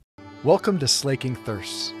Welcome to Slaking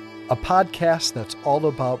Thirsts, a podcast that's all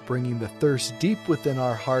about bringing the thirst deep within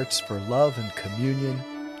our hearts for love and communion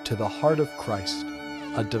to the heart of Christ,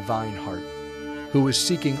 a divine heart, who is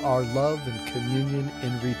seeking our love and communion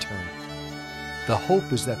in return. The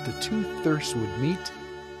hope is that the two thirsts would meet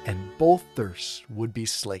and both thirsts would be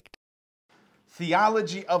slaked.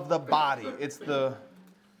 Theology of the body. It's the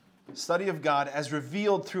study of God as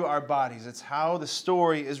revealed through our bodies. It's how the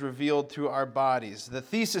story is revealed through our bodies. The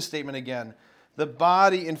thesis statement again, the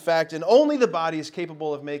body, in fact, and only the body is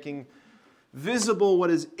capable of making visible what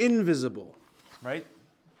is invisible, right?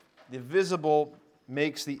 The visible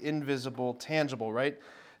makes the invisible tangible, right?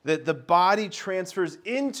 That the body transfers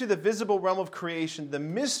into the visible realm of creation the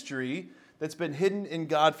mystery that's been hidden in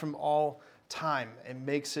God from all time and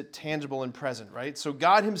makes it tangible and present, right? So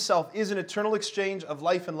God himself is an eternal exchange of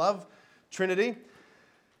life and love, Trinity.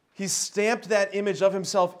 He's stamped that image of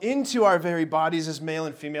himself into our very bodies as male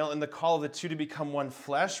and female in the call of the two to become one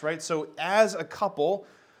flesh, right? So as a couple,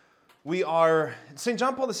 we are, St.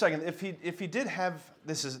 John Paul II, if he did have,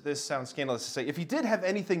 this sounds scandalous to say, if he did have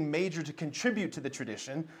anything major to contribute to the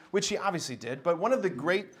tradition, which he obviously did, but one of the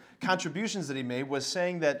great contributions that he made was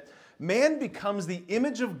saying that man becomes the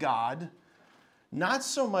image of God not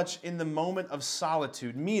so much in the moment of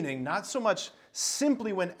solitude, meaning not so much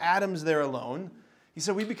simply when Adam's there alone. He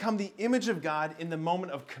said we become the image of God in the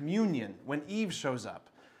moment of communion, when Eve shows up.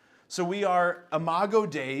 So we are imago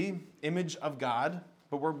Dei, image of God,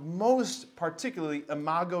 but we're most particularly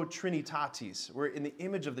imago Trinitatis. We're in the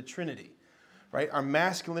image of the Trinity, right? Our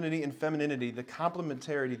masculinity and femininity, the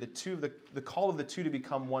complementarity, the call of the two to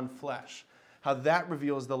become one flesh, how that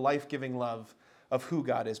reveals the life-giving love of who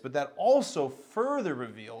God is. But that also further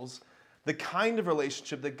reveals the kind of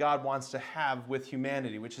relationship that God wants to have with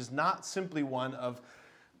humanity, which is not simply one of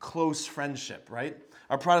close friendship, right?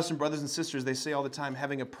 Our Protestant brothers and sisters, they say all the time,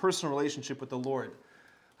 having a personal relationship with the Lord.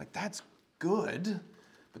 Like, that's good,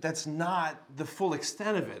 but that's not the full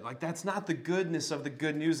extent of it. Like, that's not the goodness of the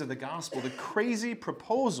good news of the gospel. The crazy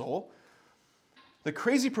proposal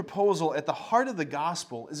at the heart of the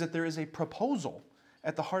gospel is that there is a proposal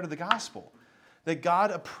at the heart of the gospel. That God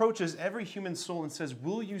approaches every human soul and says,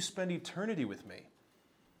 will you spend eternity with me?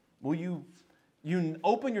 Will you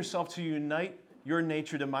open yourself to unite your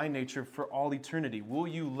nature to my nature for all eternity? Will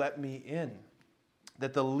you let me in?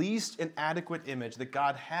 That the least inadequate image that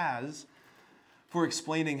God has for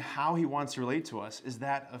explaining how he wants to relate to us is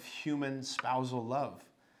that of human spousal love.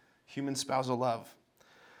 Human spousal love.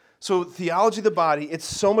 So theology of the body, it's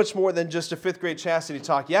so much more than just a fifth grade chastity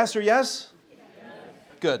talk. Yes or yes?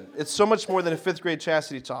 Good. It's so much more than a fifth grade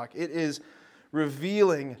chastity talk. It is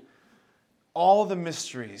revealing all the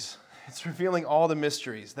mysteries. It's revealing all the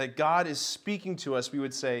mysteries that God is speaking to us, we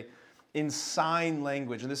would say, in sign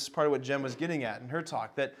language. And this is part of what Jen was getting at in her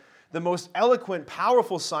talk, that the most eloquent,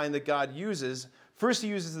 powerful sign that God uses, first he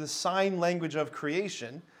uses the sign language of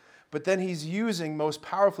creation, but then he's using most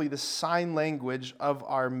powerfully the sign language of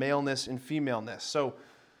our maleness and femaleness. So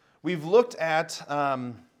we've looked at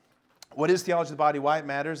what is theology of the body, why it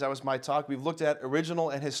matters. That was my talk. We've looked at original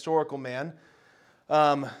and historical man,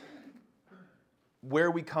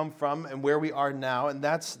 where we come from and where we are now, and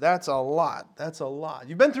that's a lot. That's a lot.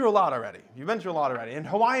 You've been through a lot already. And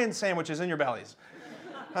Hawaiian sandwiches in your bellies.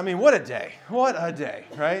 I mean, what a day. What a day,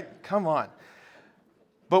 right? Come on.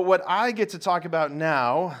 But what I get to talk about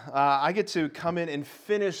now, I get to come in and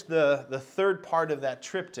finish the third part of that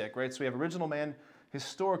triptych, right? So we have original man,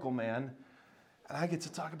 historical man, and I get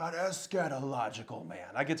to talk about eschatological man.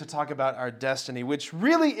 I get to talk about our destiny, which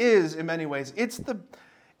really is, in many ways, it's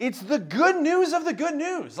the good news of the good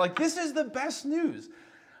news. Like, this is the best news.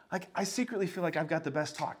 Like, I secretly feel like I've got the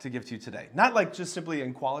best talk to give to you today. Not like just simply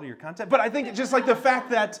in quality or content, but I think just like the fact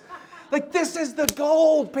that, like, this is the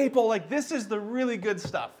gold, people. Like, this is the really good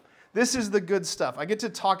stuff. This is the good stuff. I get to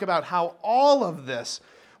talk about how all of this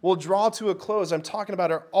will draw to a close. I'm talking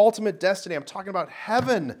about our ultimate destiny. I'm talking about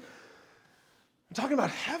heaven. I'm talking about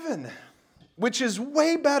heaven, which is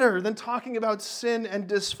way better than talking about sin and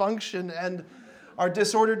dysfunction and our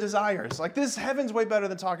disordered desires. Like, this heaven's way better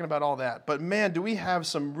than talking about all that. But man, do we have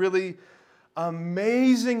some really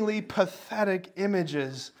amazingly pathetic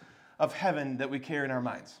images of heaven that we carry in our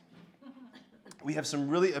minds. We have some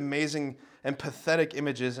really amazing and pathetic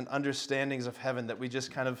images and understandings of heaven that we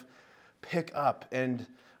just kind of pick up and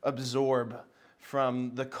absorb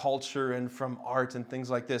from the culture and from art and things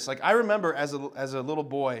like this. Like, I remember as a little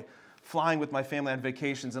boy flying with my family on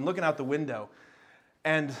vacations and looking out the window,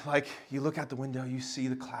 and like, you look out the window, you see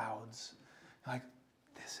the clouds. You're like,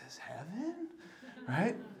 this is heaven,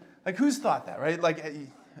 right? Like, who's thought that, right? Like,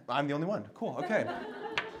 I'm the only one. Cool, okay.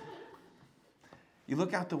 you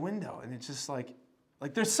look out the window and it's just like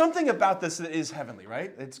there's something about this that is heavenly,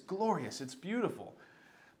 right? It's glorious, it's beautiful.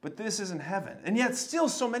 But this isn't heaven. And yet still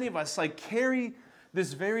so many of us like carry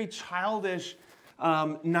this very childish,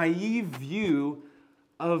 naive view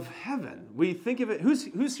of heaven. We think of it,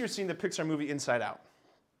 who's here seen the Pixar movie Inside Out?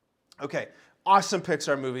 Okay, awesome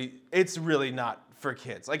Pixar movie. It's really not for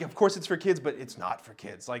kids. Like, of course it's for kids, but it's not for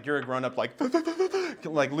kids. Like, you're a grown-up,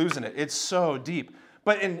 like losing it. It's so deep.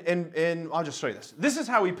 But I'll just show you this. This is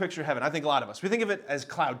how we picture heaven. I think a lot of us. We think of it as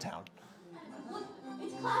Cloud Town. Look,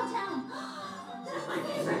 it's Cloud Town. That's my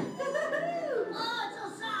favorite. Oh, it's so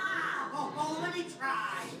soft. Oh, let me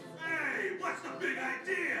try. Hey, what's the big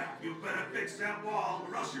idea? You better fix that wall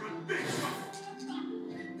or else you're in big trouble.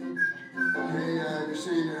 Hey, you're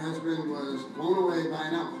saying your husband was blown away by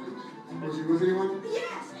an elephant. Was he with anyone?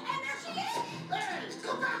 Yes, and there she is. Hey,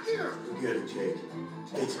 come back here. Forget it, Jake.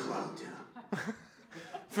 It's Cloud Town.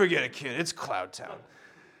 Forget it, kid. It's Cloud Town.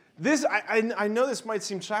 This, I know this might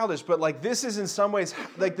seem childish, but like this is in some ways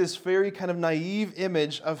like this very kind of naive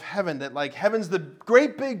image of heaven, that like heaven's the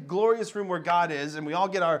great big glorious room where God is, and we all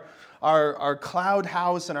get our cloud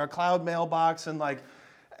house and our cloud mailbox, and like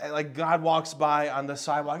God walks by on the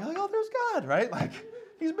sidewalk, like, oh, there's God, right? Like,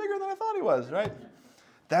 he's bigger than I thought he was, right?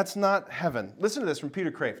 That's not heaven. Listen to this from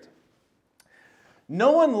Peter Kraft.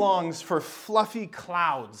 No one longs for fluffy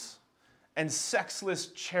clouds and sexless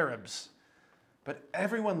cherubs, but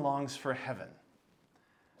everyone longs for heaven.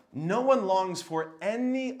 No one longs for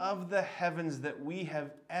any of the heavens that we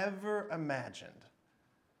have ever imagined,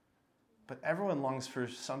 but everyone longs for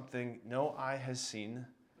something no eye has seen,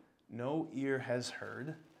 no ear has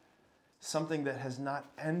heard, something that has not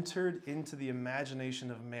entered into the imagination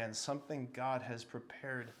of man, something God has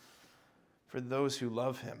prepared for those who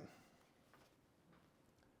love him.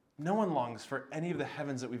 No one longs for any of the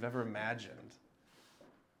heavens that we've ever imagined,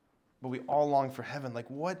 but we all long for heaven. Like,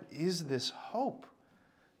 what is this hope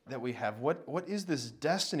that we have? What is this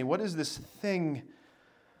destiny? What is this thing?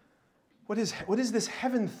 What is this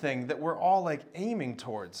heaven thing that we're all like aiming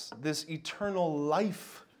towards? This eternal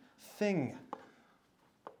life thing.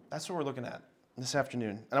 That's what we're looking at this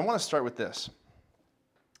afternoon. And I want to start with this.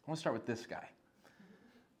 I want to start with this guy.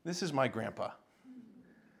 This is my grandpa.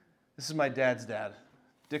 This is my dad's dad,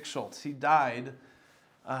 Dick Schultz. He died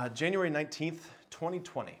January 19th,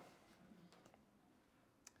 2020.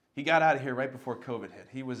 He got out of here right before COVID hit.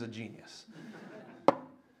 He was a genius. He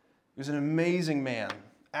was an amazing man,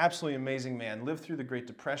 absolutely amazing man. Lived through the Great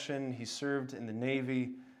Depression. He served in the Navy,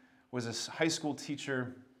 was a high school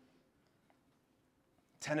teacher,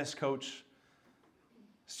 tennis coach,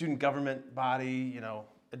 student government body,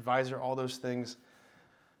 advisor, all those things.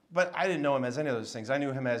 But I didn't know him as any of those things. I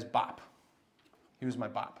knew him as Bop. He was my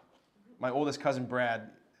Bop. My oldest cousin,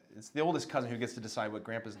 Brad, it's the oldest cousin who gets to decide what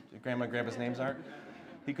grandma and grandpa's names are.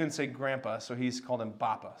 He couldn't say grandpa, so he's called him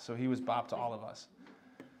Bappa. So he was Bop to all of us.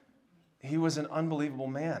 He was an unbelievable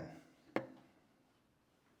man.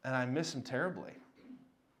 And I miss him terribly.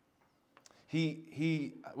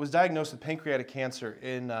 He was diagnosed with pancreatic cancer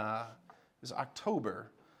in it was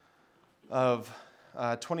October of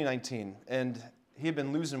 2019. And he had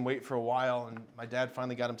been losing weight for a while, and my dad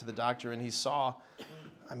finally got him to the doctor, and he saw,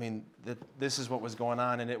 that this is what was going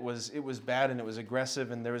on, and it was bad, and it was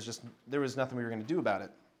aggressive, and there was nothing we were going to do about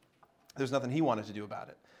it. There was nothing he wanted to do about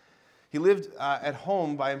it. He lived at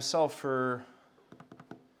home by himself for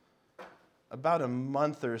about a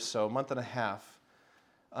month or so, month and a half.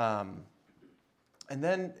 And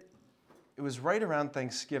then it was right around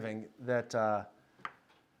Thanksgiving that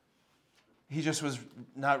he just was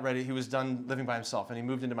not ready. He was done living by himself, and he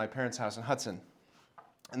moved into my parents' house in Hudson.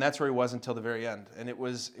 And that's where he was until the very end. And it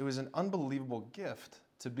was an unbelievable gift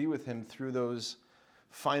to be with him through those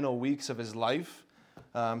final weeks of his life.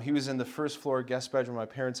 He was in the first floor guest bedroom of my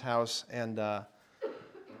parents' house, and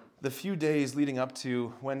the few days leading up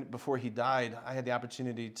to before he died, I had the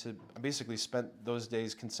opportunity to basically spend those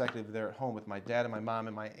days consecutively there at home with my dad and my mom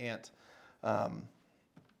and my Aunt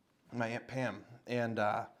Pam. And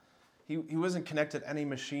he wasn't connected to any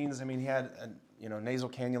machines. He had a nasal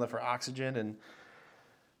cannula for oxygen,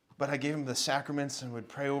 but I gave him the sacraments and would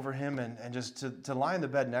pray over him, and just to lie in the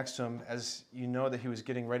bed next to him as that he was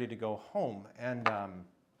getting ready to go home. And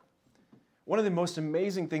one of the most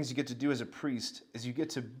amazing things you get to do as a priest is you get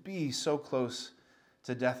to be so close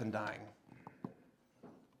to death and dying.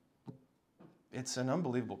 It's an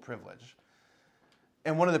unbelievable privilege.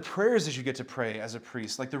 And one of the prayers that you get to pray as a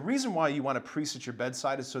priest, like the reason why you want a priest at your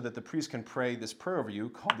bedside is so that the priest can pray this prayer over you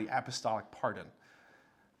called the apostolic pardon.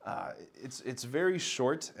 It's very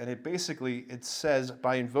short, and it says,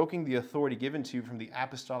 by invoking the authority given to you from the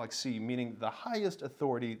apostolic see, meaning the highest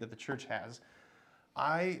authority that the church has,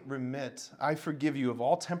 I forgive you of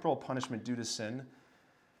all temporal punishment due to sin.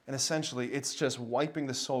 And essentially, it's just wiping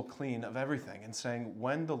the soul clean of everything and saying,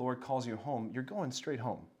 when the Lord calls you home, you're going straight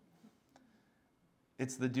home.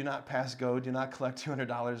 It's the do not pass go, do not collect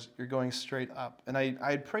 $200, you're going straight up. And I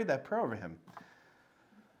had prayed that prayer over him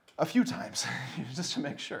a few times, just to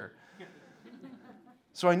make sure.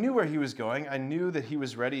 So I knew where he was going. I knew that he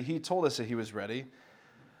was ready. He told us that he was ready.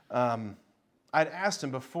 I'd asked him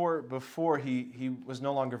before he was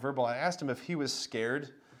no longer verbal, I asked him if he was scared.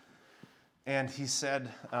 And he said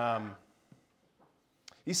a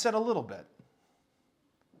little bit.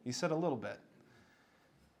 He said a little bit.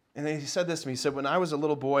 And then he said this to me. He said, when I was a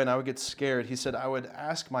little boy and I would get scared, he said, I would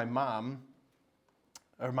ask my mom,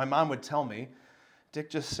 or my mom would tell me, Dick,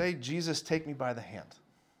 just say, Jesus, take me by the hand.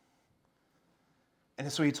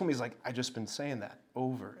 And so he told me, he's like, I've just been saying that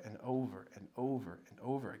over and over and over and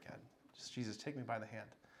over again. Just, Jesus, take me by the hand.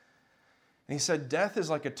 And he said, death is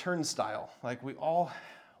like a turnstile. Like we all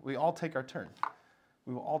take our turn.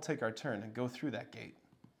 We will all take our turn and go through that gate.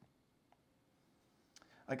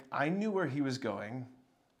 Like I knew where he was going.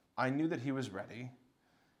 I knew that he was ready.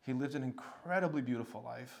 He lived an incredibly beautiful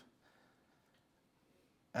life.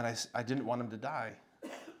 And I didn't want him to die.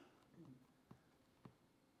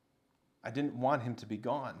 I didn't want him to be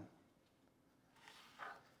gone.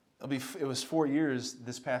 It was 4 years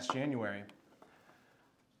this past January.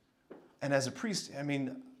 And as a priest, I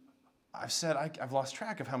mean, I've lost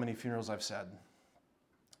track of how many funerals I've said.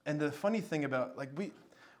 And the funny thing about, like,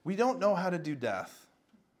 we don't know how to do death,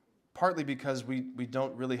 partly because we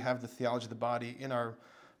don't really have the theology of the body in our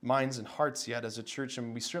minds and hearts yet as a church,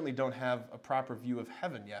 and we certainly don't have a proper view of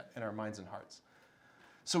heaven yet in our minds and hearts.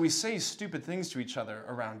 So we say stupid things to each other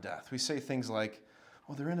around death. We say things like,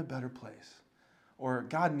 oh, they're in a better place, or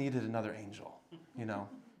God needed another angel, you know.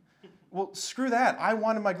 Well, screw that. I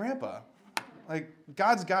wanted my grandpa. Like,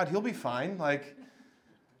 God's God, he'll be fine. Like,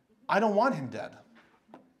 I don't want him dead.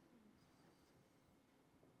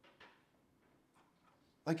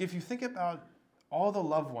 Like, if you think about all the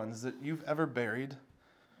loved ones that you've ever buried,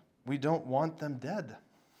 we don't want them dead.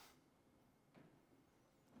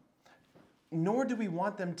 Nor do we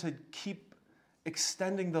want them to keep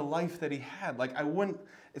extending the life that he had. Like,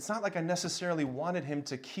 it's not like I necessarily wanted him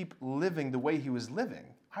to keep living the way he was living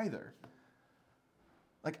either.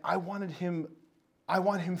 Like, I want him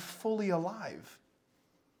fully alive.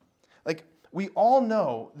 Like, we all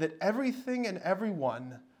know that everything and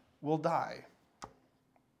everyone will die.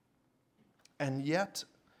 And yet,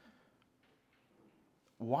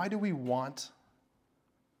 why do we want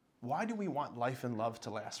life and love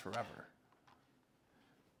to last forever?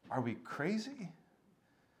 Are we crazy?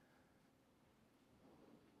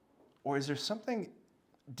 Or is there something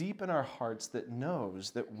deep in our hearts that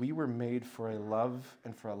knows that we were made for a love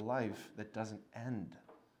and for a life that doesn't end?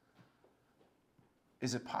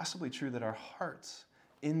 Is it possibly true that our hearts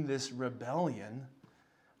in this rebellion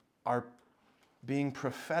are being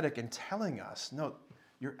prophetic and telling us, no,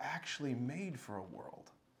 you're actually made for a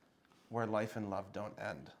world where life and love don't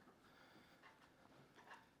end?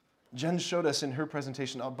 Jen showed us in her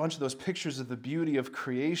presentation a bunch of those pictures of the beauty of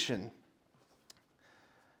creation.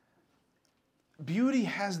 Beauty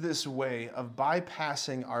has this way of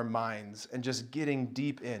bypassing our minds and just getting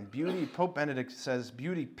deep in. Beauty, Pope Benedict says,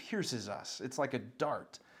 beauty pierces us. It's like a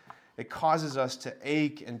dart. It causes us to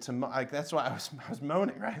ache and to, like, that's why I was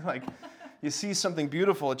moaning, right? Like, you see something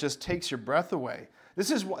beautiful, it just takes your breath away. This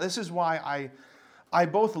is why I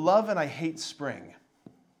both love and I hate spring.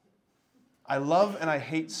 I love and I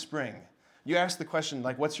hate spring. You ask the question,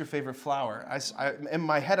 like, what's your favorite flower? In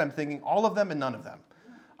my head, I'm thinking all of them and none of them.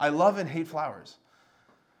 I love and hate flowers.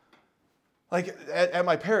 Like at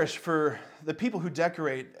my parish, for the people who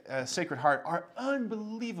decorate Sacred Heart are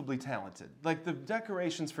unbelievably talented. Like the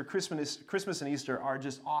decorations for Christmas and Easter are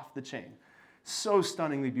just off the chain. So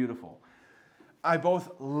stunningly beautiful. I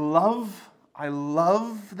love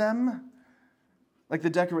them, like the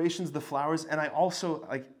decorations, the flowers, and I also,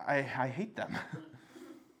 I hate them.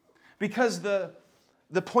 Because the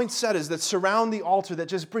poinsettias that surround the altar that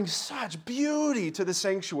just bring such beauty to the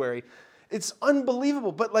sanctuary, it's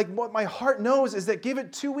unbelievable. But like what my heart knows is that give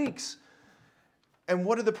it 2 weeks. And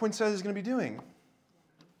what are the poinsettias going to be doing?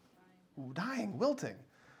 Dying, wilting.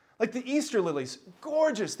 Like the Easter lilies,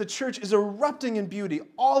 gorgeous. The church is erupting in beauty.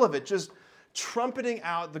 All of it just trumpeting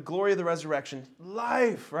out the glory of the resurrection.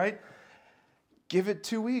 Life, right? Give it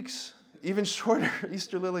 2 weeks. Even shorter,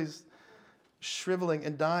 Easter lilies shriveling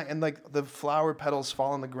and dying, and like the flower petals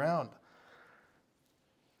fall on the ground.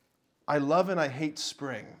 I love and I hate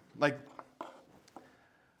spring.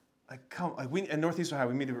 We in Northeast Ohio,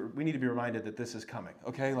 we need to be reminded that this is coming.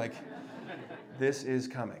 Okay, like this is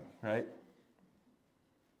coming, right?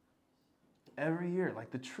 Every year, like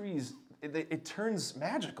the trees, it turns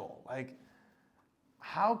magical. Like,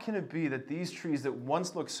 how can it be that these trees that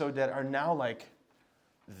once looked so dead are now like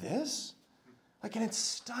this? Like, and it's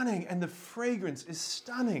stunning, and the fragrance is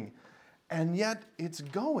stunning, and yet it's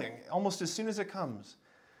going almost as soon as it comes.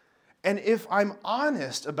 And if I'm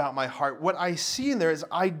honest about my heart, what I see in there is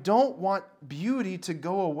I don't want beauty to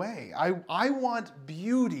go away. I want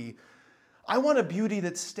beauty. I want a beauty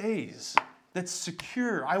that stays, that's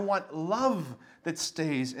secure. I want love that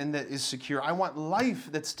stays and that is secure. I want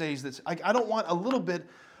life that stays. I don't want a little bit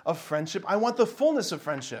of friendship. I want the fullness of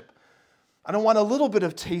friendship. I don't want a little bit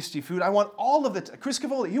of tasty food. I want all of it. Chris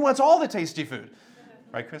Cavoli, he wants all the tasty food.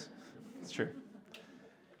 Right, Chris? It's true.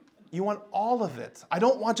 You want all of it. I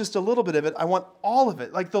don't want just a little bit of it. I want all of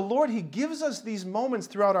it. Like the Lord, He gives us these moments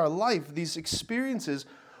throughout our life, these experiences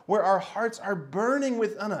where our hearts are burning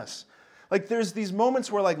within us. Like there's these moments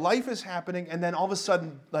where like life is happening and then all of a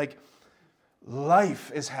sudden like life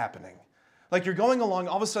is happening. Like you're going along,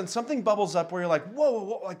 all of a sudden something bubbles up where you're like,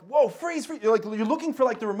 whoa, freeze. You're looking for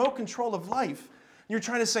like the remote control of life. And you're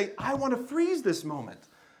trying to say, I want to freeze this moment.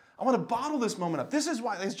 I want to bottle this moment up. This is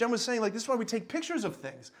why, as Jen was saying, like this is why we take pictures of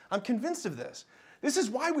things. I'm convinced of this. This is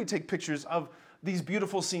why we take pictures of these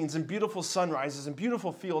beautiful scenes and beautiful sunrises and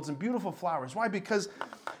beautiful fields and beautiful flowers. Why? Because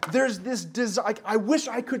there's this desire. I wish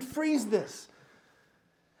I could freeze this.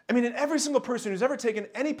 I mean, in every single person who's ever taken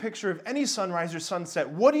any picture of any sunrise or sunset,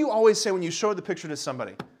 what do you always say when you show the picture to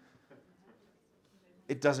somebody?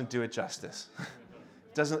 It doesn't do it justice.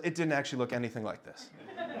 It didn't actually look anything like this.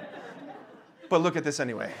 But look at this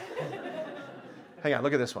anyway. Hang on,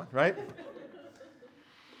 look at this one, right?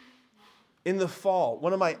 In the fall,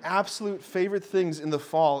 one of my absolute favorite things in the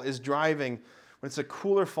fall is driving when it's a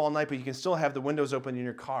cooler fall night, but you can still have the windows open in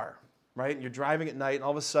your car, right? And you're driving at night, and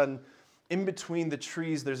all of a sudden, in between the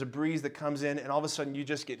trees, there's a breeze that comes in, and all of a sudden, you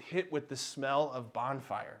just get hit with the smell of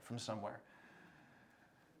bonfire from somewhere.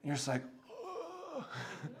 And you're just like, oh,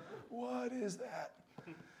 what is that?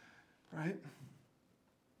 Right?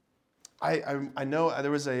 I know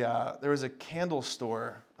there was a candle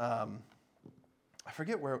store. I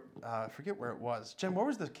forget where it was. Jen, where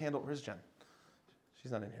was the candle? Where's Jen?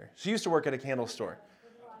 She's not in here. She used to work at a candle store.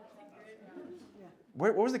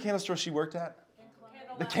 What was the candle store she worked at?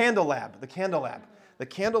 The Candle Lab. The Candle Lab. The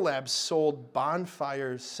Candle Lab sold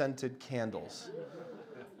bonfire scented candles.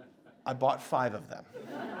 I bought 5 of them.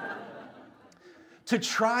 To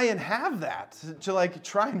try and have that, to like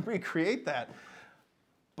try and recreate that.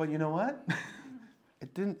 But you know what?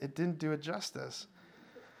 It didn't do it justice.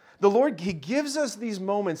 The Lord, He gives us these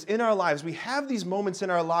moments in our lives. We have these moments in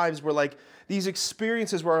our lives where like these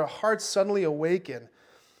experiences where our hearts suddenly awaken.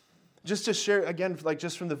 Just to share, again, like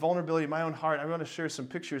just from the vulnerability of my own heart, I want to share some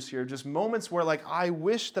pictures here. Just moments where like I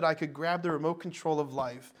wish that I could grab the remote control of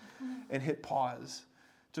life and hit pause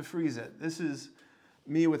to freeze it. This is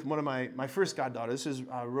me with one of my first goddaughter. This is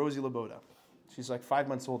Rosie Laboda. She's like 5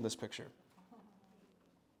 months old in this picture.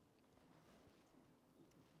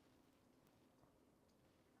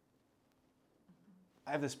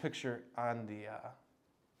 I have this picture on the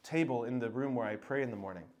table in the room where I pray in the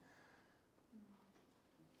morning,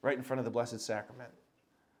 right in front of the Blessed Sacrament.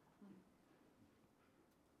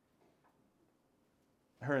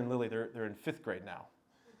 Her and Lily, they're in 5th grade now.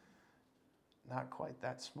 Not quite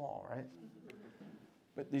that small, right?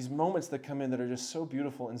 But these moments that come in that are just so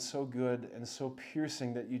beautiful and so good and so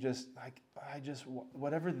piercing that you just, like,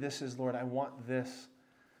 whatever this is, Lord, I want this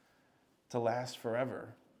to last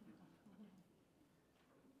forever.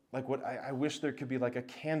 Like what I wish there could be like a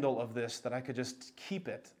candle of this that I could just keep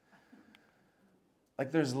it.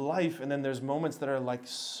 Like there's life and then there's moments that are like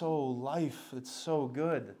so life, it's so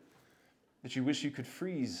good that you wish you could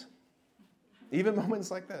freeze. Even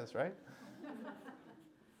moments like this, right?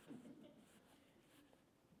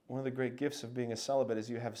 One of the great gifts of being a celibate is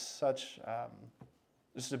you have such,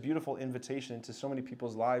 just a beautiful invitation into so many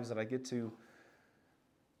people's lives that I get to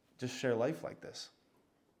just share life like this.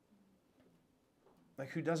 Like,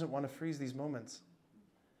 who doesn't want to freeze these moments?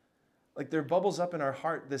 Like, there bubbles up in our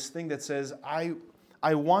heart this thing that says, I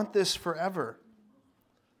want this forever.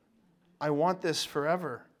 I want this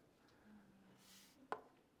forever.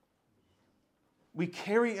 We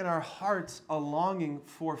carry in our hearts a longing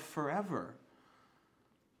for forever.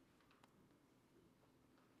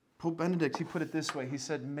 Pope Benedict, he put it this way. He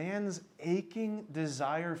said, man's aching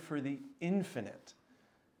desire for the infinite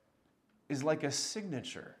is like a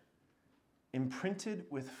signature imprinted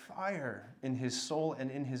with fire in his soul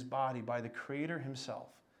and in his body by the Creator himself.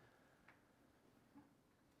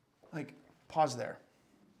 Like, pause there.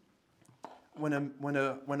 when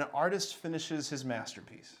an artist finishes his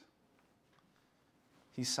masterpiece,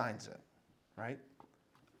 he signs it, right?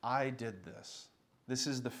 I did this. This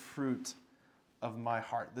is the fruit of my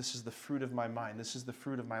heart. This is the fruit of my mind. This is the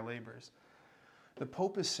fruit of my labors. The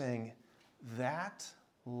Pope is saying that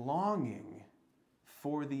longing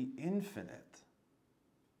for the infinite,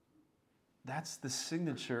 that's the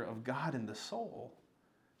signature of God in the soul.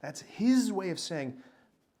 That's his way of saying,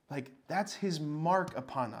 like, that's his mark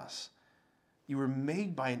upon us. You were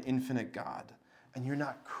made by an infinite God, and you're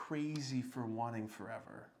not crazy for wanting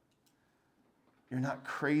forever. You're not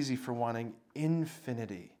crazy for wanting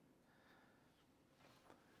infinity.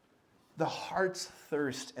 The heart's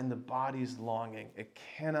thirst and the body's longing, it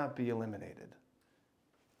cannot be eliminated.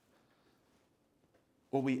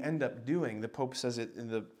 What we end up doing, the Pope says it in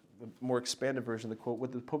the more expanded version of the quote,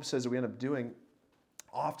 what the Pope says that we end up doing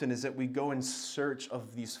often is that we go in search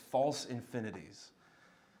of these false infinities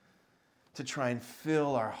to try and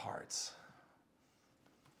fill our hearts.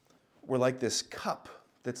 We're like this cup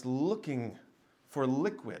that's looking for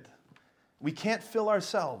liquid. We can't fill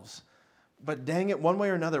ourselves, but dang it, one way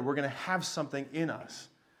or another, we're going to have something in us.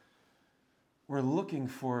 We're looking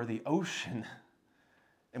for the ocean,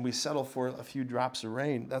 and we settle for a few drops of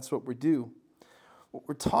rain. That's what we do. What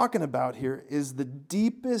we're talking about here is the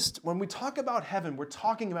deepest, when we talk about heaven, we're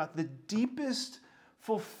talking about the deepest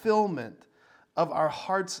fulfillment of our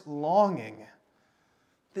heart's longing.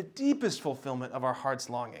 The deepest fulfillment of our heart's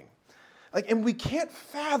longing. And we can't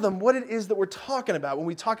fathom what it is that we're talking about when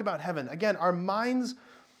we talk about heaven. Again, our minds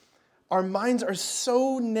are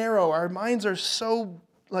so narrow. Our minds are so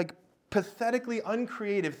pathetically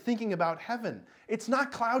uncreative thinking about heaven. It's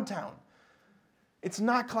not Cloud Town. It's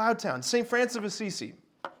not Cloud Town. St. Francis of Assisi,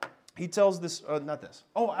 he tells this, not this.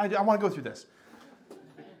 Oh, I want to go through this.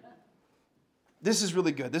 This is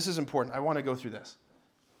really good. This is important. I want to go through this.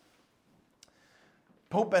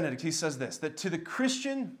 Pope Benedict, he says this, that to the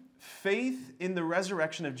Christian, faith in the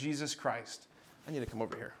resurrection of Jesus Christ. I need to come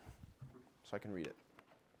over here so I can read it.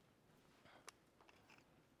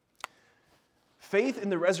 Faith in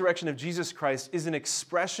the resurrection of Jesus Christ is an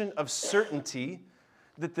expression of certainty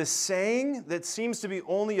that the saying that seems to be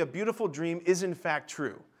only a beautiful dream is in fact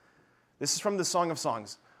true. This is from the Song of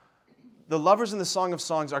Songs. The lovers in the Song of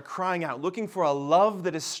Songs are crying out, looking for a love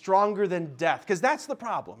that is stronger than death, because that's the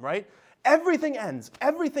problem, right? Everything ends,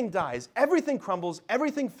 everything dies, everything crumbles,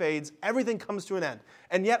 everything fades, everything comes to an end.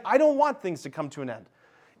 And yet I don't want things to come to an end.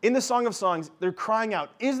 In the Song of Songs, they're crying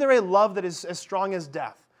out, is there a love that is as strong as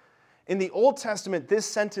death? In the Old Testament, this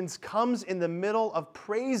sentence comes in the middle of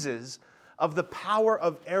praises of the power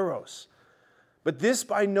of Eros. But this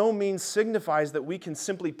by no means signifies that we can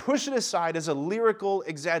simply push it aside as a lyrical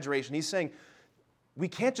exaggeration. He's saying we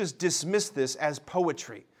can't just dismiss this as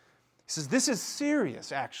poetry. He says this is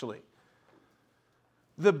serious, actually.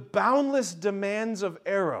 The boundless demands of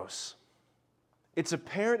Eros, its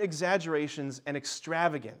apparent exaggerations and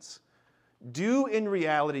extravagance, do in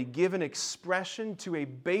reality give an expression to a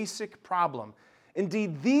basic problem.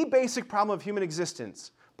 Indeed, the basic problem of human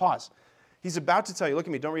existence. Pause. He's about to tell you, look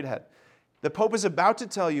at me, don't read ahead. The Pope is about to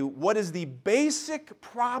tell you what is the basic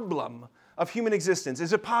problem of human existence.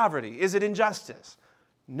 Is it poverty? Is it injustice?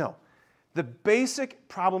 No. The basic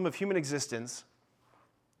problem of human existence,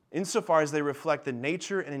 insofar as they reflect the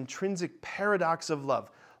nature and intrinsic paradox of love.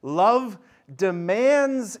 Love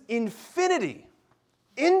demands infinity,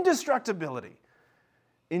 indestructibility.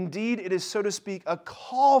 Indeed, it is, so to speak, a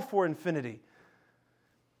call for infinity.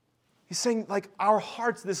 He's saying, like, our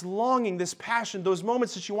hearts, this longing, this passion, those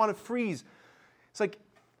moments that you want to freeze. It's like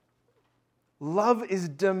love is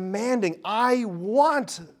demanding. I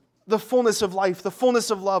want the fullness of life, the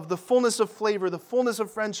fullness of love, the fullness of flavor, the fullness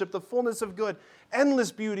of friendship, the fullness of good,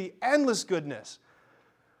 endless beauty, endless goodness.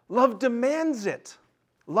 Love demands it.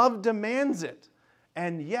 Love demands it.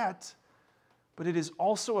 And yet, but it is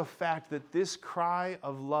also a fact that this cry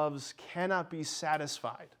of loves cannot be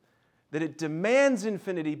satisfied. That it demands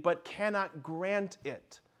infinity but cannot grant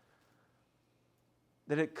it.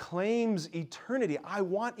 That it claims eternity. I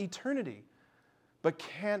want eternity.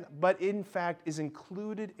 But in fact is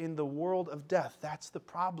included in the world of death. That's the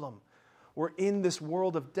problem. We're in this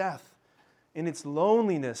world of death, in its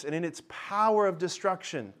loneliness and in its power of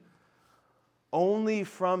destruction. Only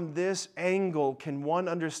from this angle can one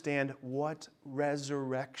understand what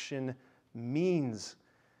resurrection means.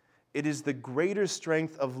 It is the greater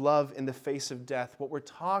strength of love in the face of death. What we're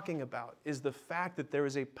talking about is the fact that there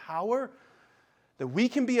is a power that we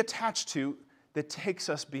can be attached to that takes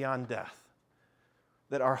us beyond death.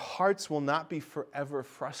 That our hearts will not be forever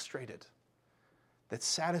frustrated. That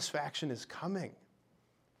satisfaction is coming.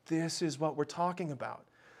 This is what we're talking about.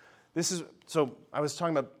 So I was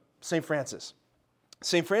talking about St. Francis.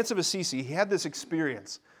 St. Francis of Assisi, he had this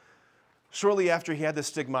experience shortly after he had the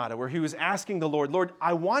stigmata, where he was asking the Lord, Lord,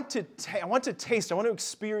 I want to taste, I want to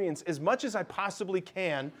experience as much as I possibly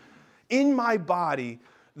can in my body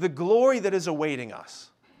the glory that is awaiting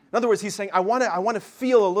us. In other words, he's saying, I want to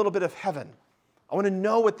feel a little bit of heaven. I want to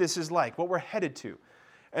know what this is like, what we're headed to.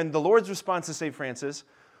 And the Lord's response to St. Francis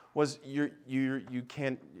was, you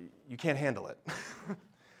can't handle it.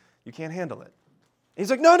 You can't handle it. He's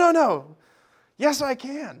like, no. Yes, I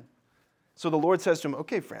can. So the Lord says to him,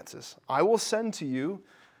 okay, Francis, I will send to you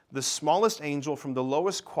the smallest angel from the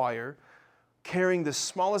lowest choir, carrying the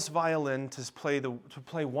smallest violin to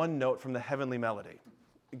play one note from the heavenly melody.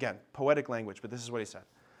 Again, poetic language, but this is what he said.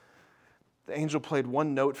 The angel played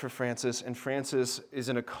one note for Francis, and Francis is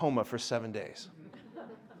in a coma for 7 days.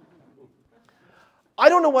 I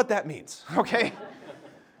don't know what that means, okay?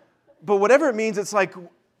 But whatever it means, it's like,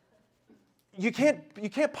 you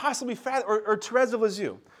can't possibly fathom, or Therese of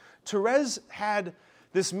Lisieux. Therese had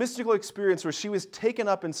this mystical experience where she was taken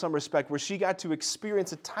up in some respect, where she got to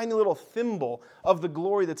experience a tiny little thimble of the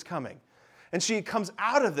glory that's coming. And she comes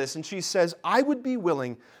out of this and she says, I would be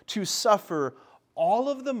willing to suffer all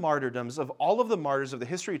of the martyrdoms of all of the martyrs of the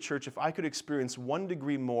history of the church if I could experience 1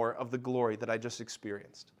 degree more of the glory that I just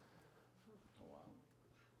experienced.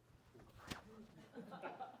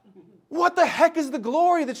 What the heck is the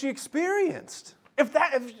glory that she experienced?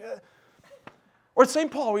 Or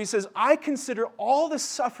St. Paul, where he says, I consider all the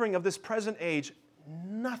suffering of this present age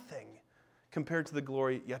nothing compared to the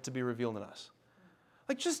glory yet to be revealed in us.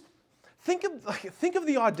 Like, just think of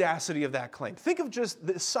the audacity of that claim. Think of just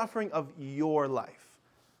the suffering of your life.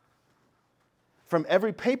 From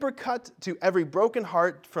every paper cut to every broken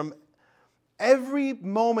heart, from every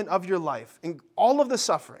moment of your life, in all of the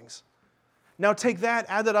sufferings. Now take that,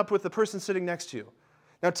 add that up with the person sitting next to you.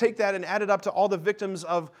 Now take that and add it up to all the victims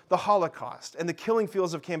of the Holocaust and the killing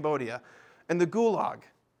fields of Cambodia and the Gulag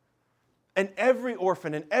and every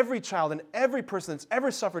orphan and every child and every person that's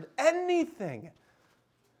ever suffered anything.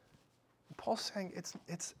 Paul's saying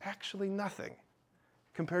it's actually nothing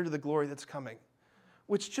compared to the glory that's coming,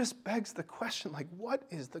 which just begs the question, like, what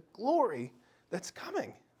is the glory that's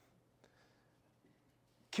coming?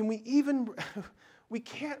 Can we even... We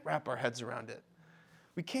can't wrap our heads around it.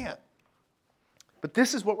 We can't. But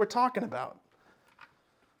this is what we're talking about.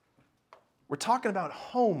 We're talking about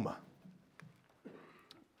home.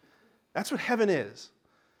 That's what heaven is.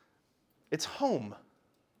 It's home.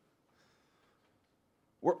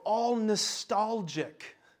 We're all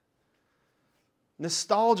nostalgic.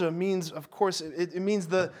 Nostalgia means, of course, it means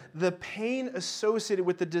the pain associated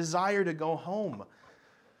with the desire to go home.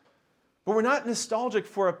 But we're not nostalgic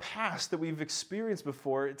for a past that we've experienced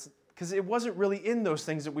before. It's because it wasn't really in those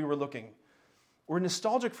things that we were looking. We're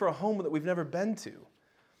nostalgic for a home that we've never been to.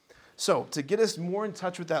 So, to get us more in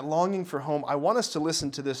touch with that longing for home, I want us to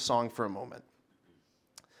listen to this song for a moment.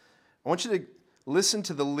 I want you to listen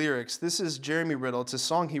to the lyrics. This is Jeremy Riddle. It's a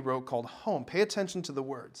song he wrote called Home. Pay attention to the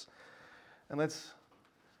words. And let's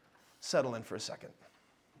settle in for a second.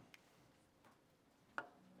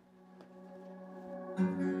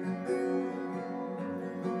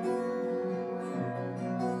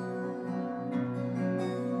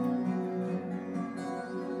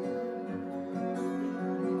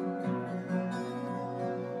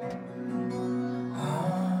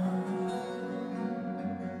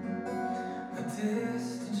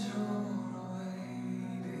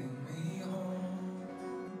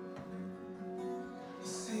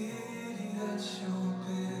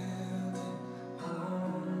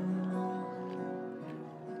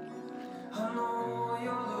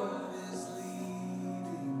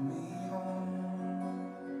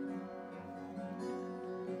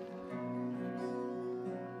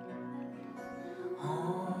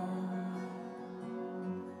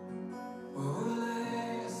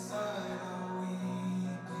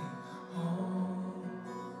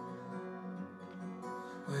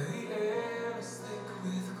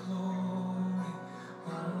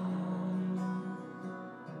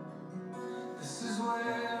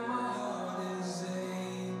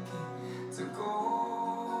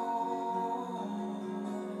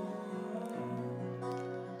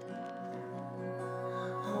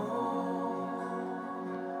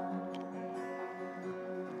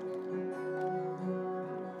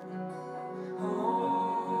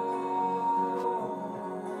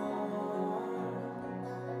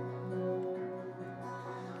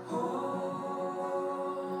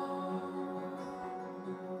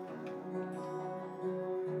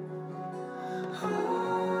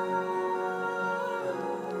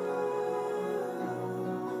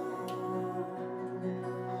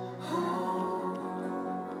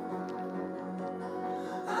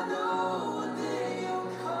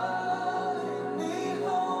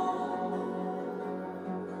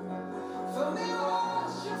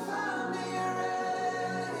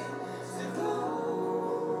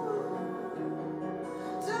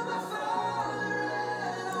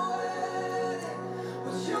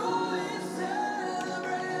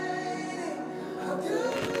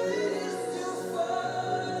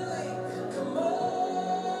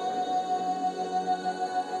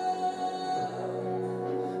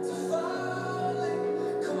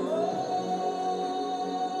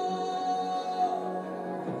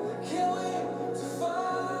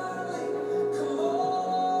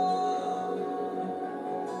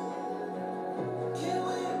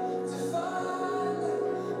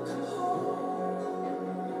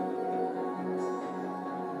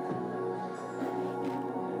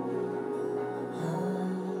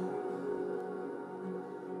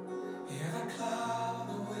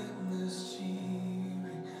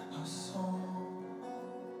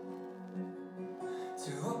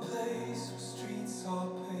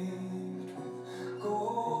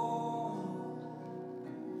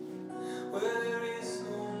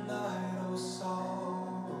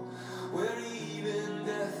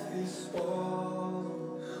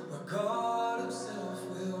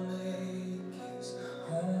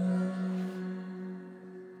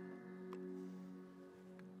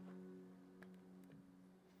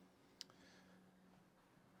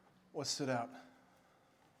 What stood out?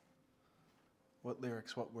 What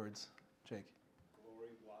lyrics, what words, Jake? Glory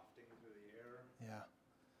wafting through the air. Yeah.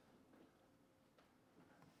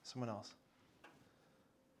 Someone else.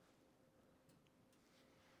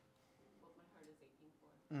 What my heart is aching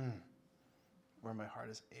for. Where my heart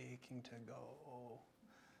is aching to go.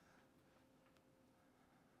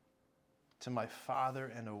 To my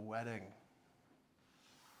Father and a wedding,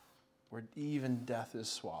 where even death is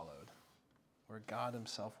swallowed, where God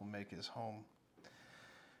himself will make his home.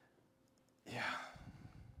 Yeah.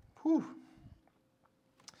 Whew.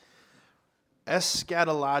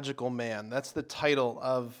 Eschatological man. That's the title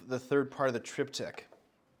of the third part of the triptych.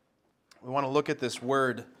 We want to look at this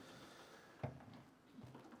word.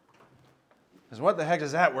 Because what the heck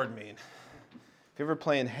does that word mean? If you're ever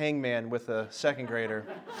playing hangman with a second grader,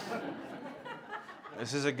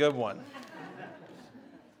 this is a good one.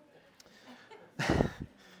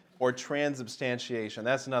 Or transubstantiation.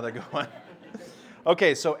 That's another good one.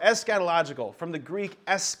 Okay, so eschatological, from the Greek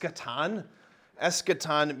eschaton.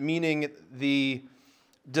 Eschaton meaning the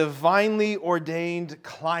divinely ordained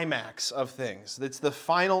climax of things. It's the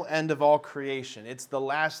final end of all creation. It's the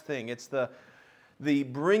last thing. It's the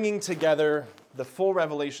bringing together, the full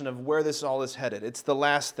revelation of where this all is headed. It's the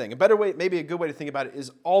last thing. A better way, maybe a good way to think about it,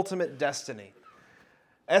 is ultimate destiny.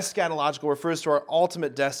 Eschatological refers to our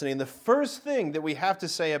ultimate destiny. And the first thing that we have to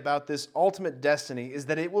say about this ultimate destiny is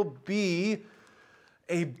that it will be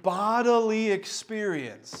a bodily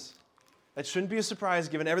experience. That shouldn't be a surprise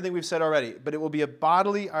given everything we've said already, but it will be a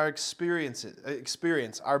bodily experience.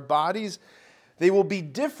 Our bodies, they will be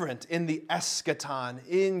different in the eschaton,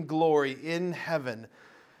 in glory, in heaven,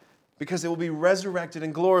 because they will be resurrected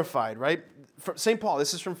and glorified, right? St. Paul,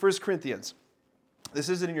 this is from 1 Corinthians. This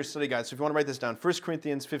isn't in your study guide, so if you want to write this down, 1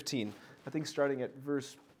 Corinthians 15, I think starting at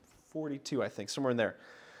verse 42, I think, somewhere in there.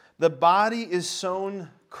 The body is sown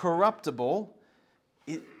corruptible.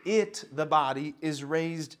 The body, is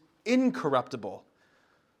raised incorruptible.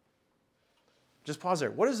 Just pause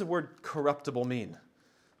there. What does the word corruptible mean?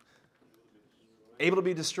 Able to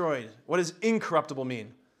be destroyed. What does incorruptible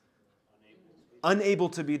mean? Unable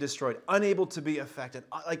to be destroyed. Unable to be affected.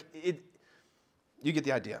 You get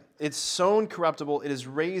the idea. It's sown corruptible. It is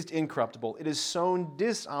raised incorruptible. It is sown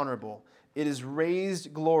dishonorable. It is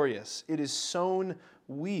raised glorious. It is sown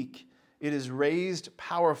weak. It is raised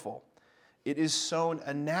powerful. It is sown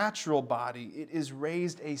a natural body. It is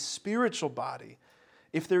raised a spiritual body.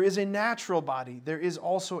 If there is a natural body, there is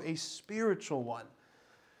also a spiritual one.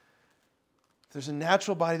 If there's a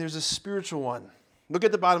natural body, there's a spiritual one. Look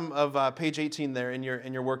at the bottom of page 18 there in your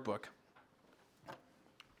workbook.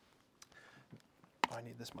 Oh, I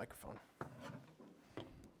need this microphone.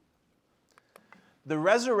 The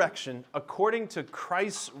resurrection, according to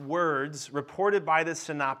Christ's words reported by the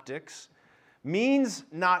synoptics, means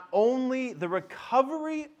not only the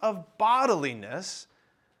recovery of bodiliness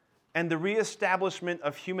and the reestablishment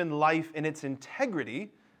of human life in its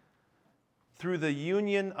integrity through the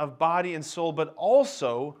union of body and soul, but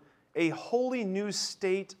also a wholly new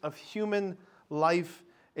state of human life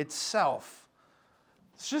itself.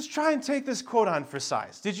 Let's just try and take this quote on for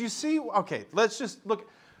size. Did you see? Okay, let's just look.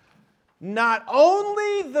 Not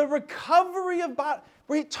only the recovery of body,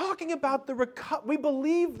 we're talking about we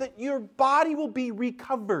believe that your body will be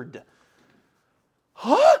recovered.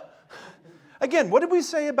 Huh? Again, what did we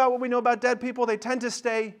say about what we know about dead people? They tend to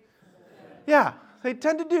stay, they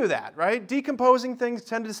tend to do that, right? Decomposing things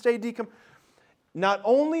tend to stay decomposed. Not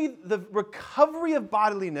only the recovery of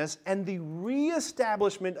bodiliness and the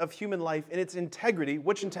reestablishment of human life in its integrity,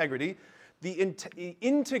 which integrity? The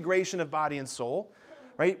integration of body and soul,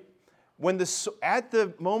 right? At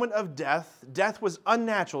the moment of death, death was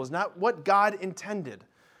unnatural. It's not what God intended,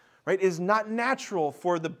 right? It is not natural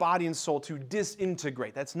for the body and soul to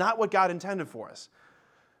disintegrate. That's not what God intended for us.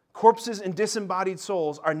 Corpses and disembodied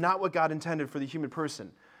souls are not what God intended for the human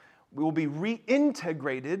person. We will be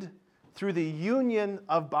reintegrated through the union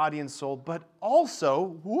of body and soul, but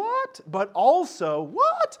also, what?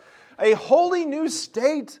 A wholly new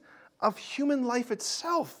state of human life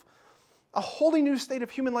itself. A wholly new state of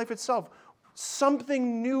human life itself.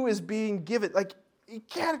 Something new is being given. Like, you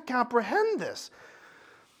can't comprehend this.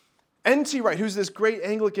 N.T. Wright, who's this great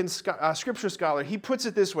Anglican scripture scholar, he puts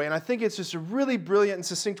it this way, and I think it's just a really brilliant and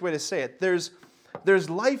succinct way to say it. There's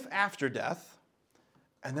life after death,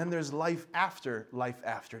 and then there's life after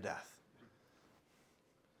death.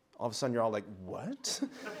 All of a sudden, you're all like, what?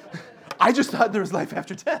 I just thought there was life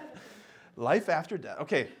after death. Life after death.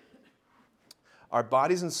 Okay. Our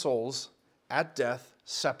bodies and souls at death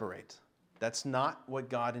separate. That's not what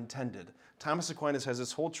God intended. Thomas Aquinas has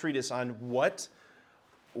this whole treatise on what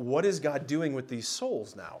is God doing with these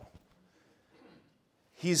souls now?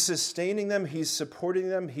 He's sustaining them, He's supporting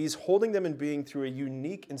them, He's holding them in being through a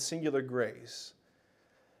unique and singular grace.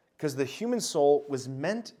 Because the human soul was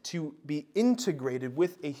meant to be integrated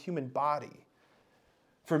with a human body.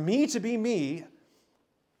 For me to be me,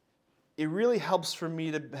 it really helps for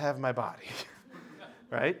me to have my body,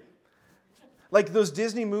 right? Like those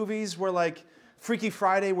Disney movies where like Freaky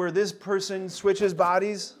Friday where this person switches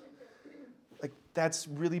bodies. Like that's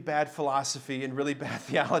really bad philosophy and really bad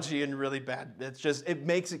theology and really bad. It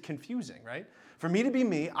makes it confusing, right? For me to be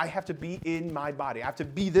me, I have to be in my body. I have to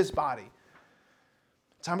be this body.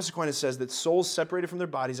 Thomas Aquinas says that souls separated from their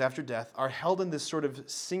bodies after death are held in this sort of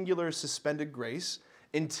singular suspended grace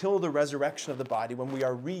until the resurrection of the body when we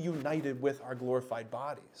are reunited with our glorified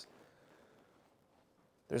bodies.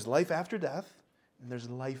 There's life after death, and there's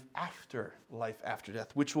life after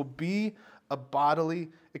death, which will be a bodily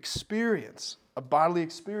experience. A bodily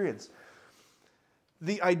experience.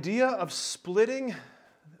 The idea of splitting,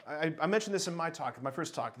 I mentioned this in my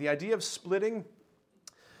first talk, the idea of splitting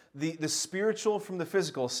the spiritual from the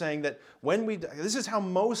physical, saying that when we die, this is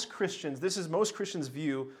most Christians'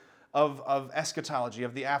 view of eschatology,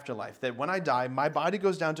 of the afterlife, that when I die, my body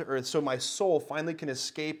goes down to earth so my soul finally can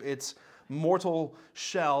escape its mortal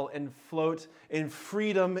shell and float in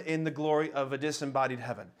freedom in the glory of a disembodied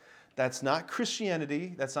heaven. That's not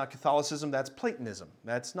Christianity, that's not Catholicism, that's Platonism,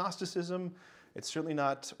 that's Gnosticism, it's certainly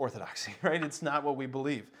not Orthodoxy, right? It's not what we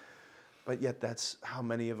believe. But yet that's how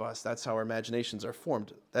many of us, that's how our imaginations are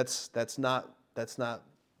formed. That's not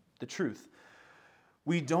the truth.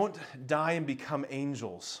 We don't die and become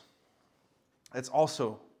angels. It's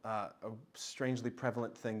also a strangely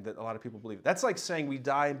prevalent thing that a lot of people believe. That's like saying we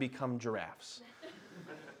die and become giraffes.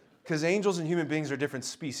 Because angels and human beings are different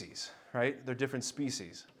species, right? They're different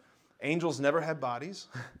species. Angels never have bodies.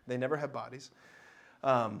 They never have bodies.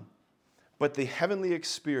 But the heavenly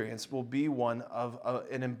experience will be one of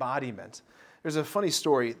an embodiment. There's a funny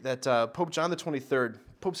story that Pope St. John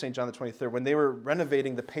the 23rd, when they were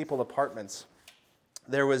renovating the papal apartments,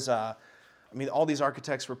 there was, all these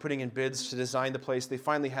architects were putting in bids to design the place. They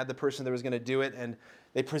finally had the person that was going to do it, and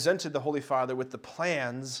they presented the Holy Father with the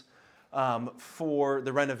plans for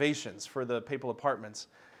the renovations for the papal apartments.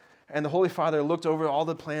 And the Holy Father looked over all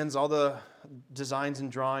the plans, all the designs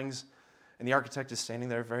and drawings, and the architect is standing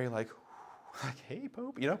there very like, hey,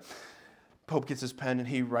 Pope, Pope gets his pen and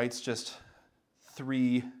he writes just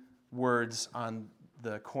 3 words on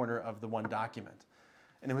the corner of the one document.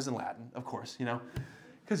 And it was in Latin, of course,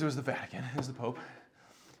 because it was the Vatican, it was the Pope.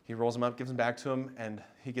 He rolls them up, gives them back to him, and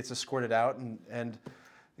he gets escorted out, and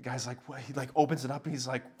the guy's like, what? He opens it up, and he's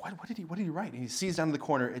like, what did he write? And he sees down in the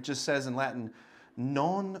corner, it just says in Latin,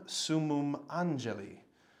 non sumum angeli.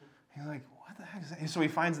 He's like, what the heck is that? And so he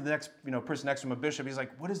finds the next person next to him, a bishop. He's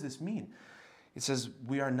like, what does this mean? It says,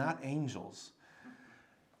 we are not angels.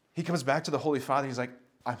 He comes back to the Holy Father. He's like,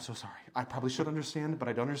 I'm so sorry. I probably should understand, but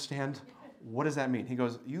I don't understand. What does that mean? He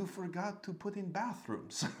goes, you forgot to put in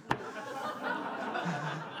bathrooms.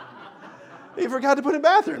 He forgot to put in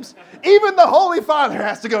bathrooms. Even the Holy Father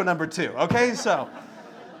has to go number 2. Okay, so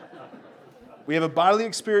we have a bodily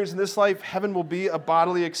experience in this life. Heaven will be a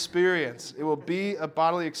bodily experience. It will be a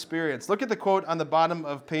bodily experience. Look at the quote on the bottom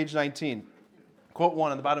of page 19. Quote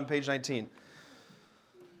 1 on the bottom of page 19.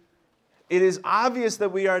 It is obvious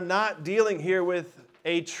that we are not dealing here with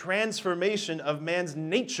a transformation of man's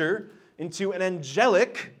nature into an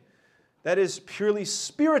angelic, that is purely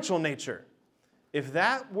spiritual nature. If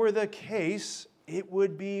that were the case, it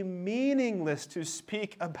would be meaningless to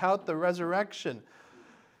speak about the resurrection.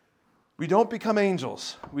 We don't become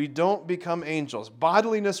angels. We don't become angels.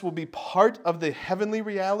 Bodiliness will be part of the heavenly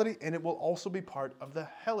reality, and it will also be part of the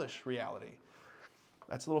hellish reality.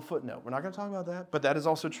 That's a little footnote. We're not going to talk about that, but that is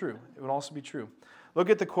also true. It would also be true. Look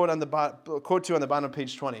at the quote on the quote 2 on the bottom of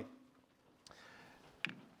page 20.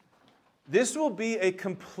 This will be a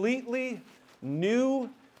completely new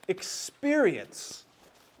experience.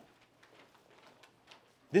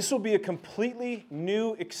 This will be a completely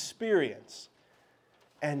new experience.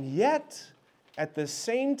 And yet, at the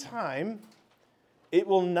same time, it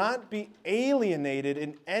will not be alienated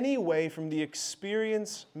in any way from the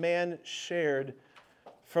experience man shared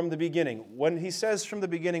from the beginning. When he says from the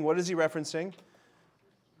beginning, what is he referencing?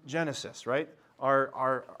 Genesis, right?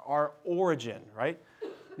 Our origin, right?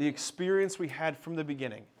 The experience we had from the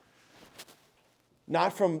beginning.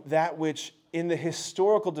 Not from that which, in the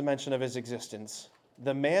historical dimension of his existence,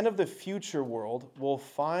 the man of the future world will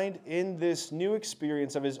find in this new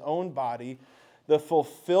experience of his own body the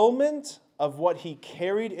fulfillment of what he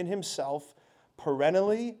carried in himself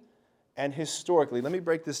perennially and historically. Let me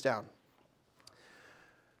break this down.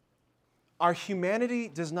 Our humanity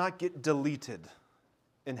does not get deleted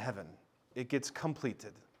in heaven. It gets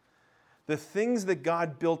completed. The things that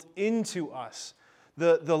God built into us,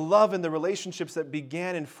 the love and the relationships that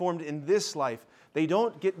began and formed in this life, they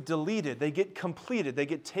don't get deleted. They get completed. They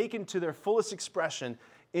get taken to their fullest expression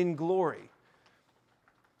in glory.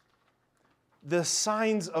 The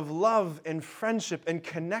signs of love and friendship and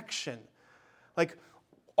connection, like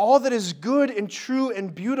all that is good and true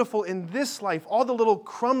and beautiful in this life, all the little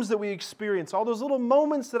crumbs that we experience, all those little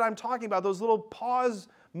moments that I'm talking about, those little pause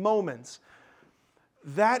moments,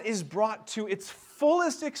 that is brought to its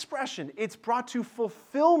fullest expression. It's brought to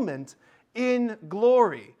fulfillment in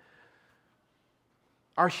glory.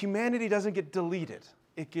 Our humanity doesn't get deleted.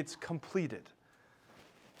 It gets completed,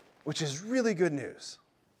 which is really good news.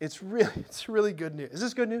 It's really good news. Is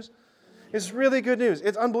this good news? It's really good news.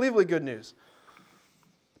 It's unbelievably good news.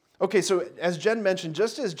 Okay, so as Jen mentioned,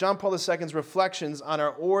 just as John Paul II's reflections on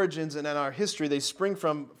our origins and on our history, they spring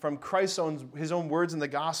from Christ's his own words in the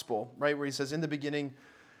gospel, right, where he says, in the beginning,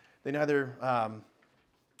 there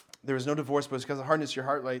was no divorce, but it's because of the hardness of your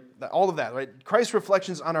heart, right? All of that, right? Christ's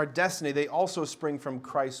reflections on our destiny, they also spring from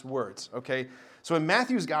Christ's words, okay? So in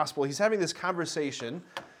Matthew's gospel, he's having this conversation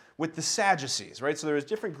with the Sadducees, right? So there was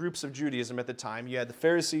different groups of Judaism at the time. You had the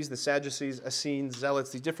Pharisees, the Sadducees, Essenes,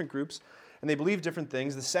 Zealots, these different groups, and they believed different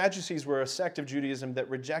things. The Sadducees were a sect of Judaism that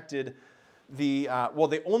rejected they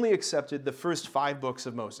only accepted the first 5 books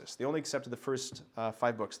of Moses. They only accepted the first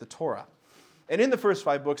 5 books, the Torah. And in the first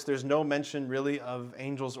 5 books, there's no mention really of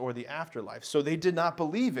angels or the afterlife. So they did not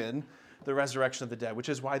believe in the resurrection of the dead, which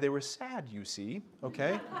is why they were sad, you see,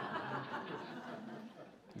 okay?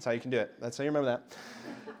 That's how you can do it. That's how you remember that.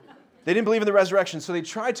 They didn't believe in the resurrection, so they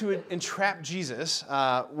tried to entrap Jesus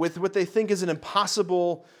with what they think is an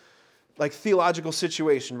impossible, theological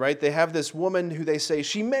situation, right? They have this woman who they say,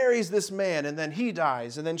 she marries this man, and then he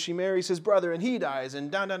dies, and then she marries his brother, and he dies, and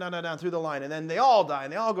down through the line, and then they all die,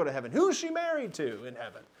 and they all go to heaven. Who's she married to in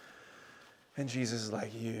heaven? And Jesus is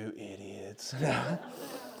like, you idiots.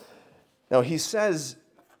 No, he says,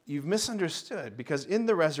 you've misunderstood, because in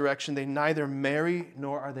the resurrection, they neither marry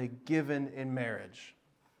nor are they given in marriage.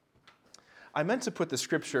 I meant to put the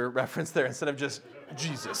scripture reference there instead of just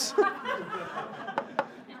Jesus.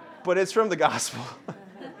 But it's from the gospel.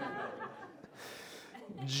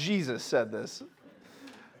 Jesus said this.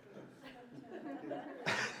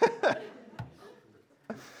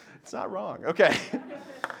 It's not wrong.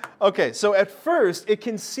 Okay, so at first, it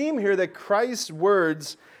can seem here that Christ's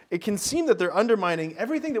words, it can seem that they're undermining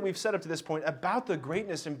everything that we've said up to this point about the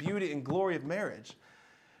greatness and beauty and glory of marriage.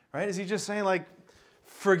 Right? Is he just saying,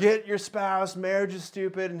 forget your spouse, marriage is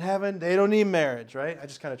stupid, in heaven, they don't need marriage, right? I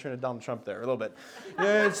just kind of turned to Donald Trump there a little bit.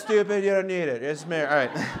 Yeah, it's stupid, you don't need it, it's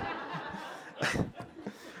marriage. All right.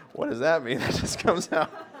 What does that mean? That just comes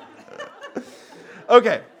out.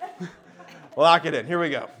 Okay, lock it in, here we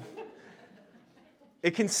go.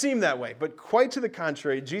 It can seem that way, but quite to the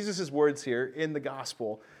contrary, Jesus' words here in the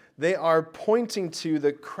gospel, they are pointing to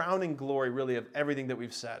the crowning glory, really, of everything that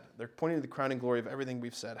we've said. They're pointing to the crowning glory of everything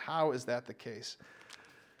we've said. How is that the case?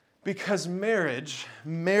 Because marriage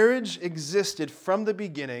existed from the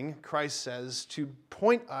beginning, Christ says, to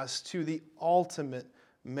point us to the ultimate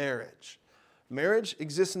marriage. Marriage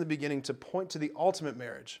exists in the beginning to point to the ultimate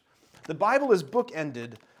marriage. The Bible is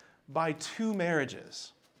bookended by 2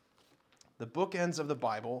 marriages. The bookends of the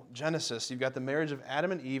Bible, Genesis, you've got the marriage of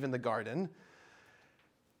Adam and Eve in the garden.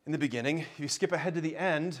 In the beginning, if you skip ahead to the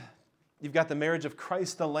end, you've got the marriage of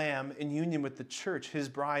Christ the Lamb in union with the church, his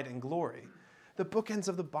bride in glory. The bookends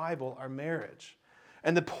of the Bible are marriage.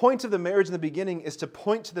 And the point of the marriage in the beginning is to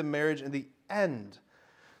point to the marriage in the end.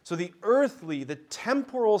 So the earthly, the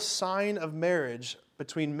temporal sign of marriage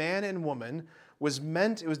between man and woman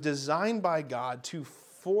it was designed by God to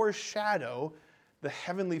foreshadow the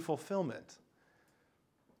heavenly fulfillment.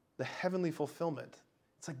 The heavenly fulfillment.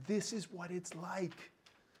 It's this is what it's like.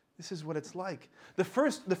 This is what it's like. The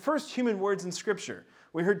first human words in Scripture,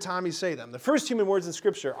 we heard Tommy say them. The first human words in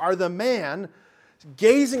Scripture are the man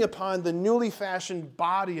gazing upon the newly fashioned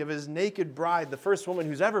body of his naked bride, the first woman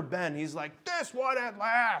who's ever been. He's like, this one at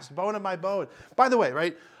last, bone of my bone. By the way,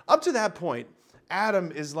 right, up to that point,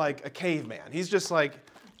 Adam is like a caveman. He's just like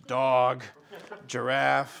dog,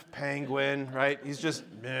 giraffe, penguin, right? He's just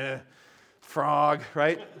frog,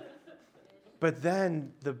 right? But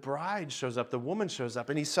then the bride shows up, the woman shows up,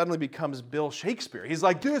 and he suddenly becomes Bill Shakespeare. He's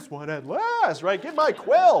like, this one at last, right? Get my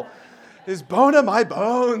quill. His bone of my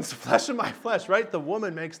bones, flesh of my flesh, right? The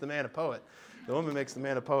woman makes the man a poet. The woman makes the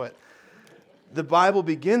man a poet. The Bible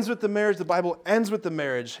begins with the marriage. The Bible ends with the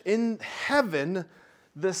marriage. In heaven,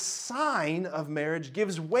 the sign of marriage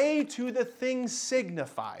gives way to the thing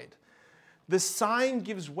signified. The sign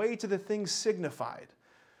gives way to the thing signified.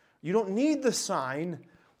 You don't need the sign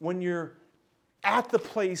when you're at the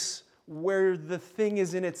place where the thing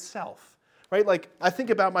is in itself, right? Like, I think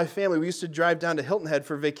about my family. We used to drive down to Hilton Head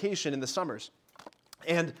for vacation in the summers.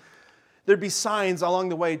 And there'd be signs along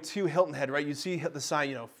the way to Hilton Head, right? You'd see the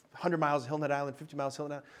sign, 100 miles Hilton Head Island, 50 miles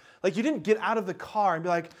Hilton Head Island. Like, you didn't get out of the car and be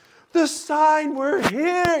like, the sign, we're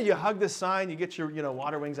here. You hug the sign, you get your,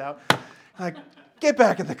 water wings out. Like, get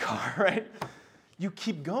back in the car, right? You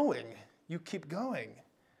keep going. You keep going.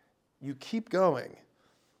 You keep going.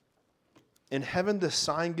 In heaven, the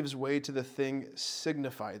sign gives way to the thing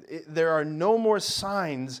signified. There are no more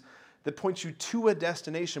signs that point you to a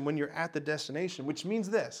destination when you're at the destination, which means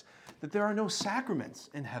this, that there are no sacraments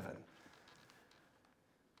in heaven.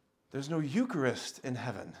 There's no Eucharist in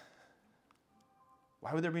heaven.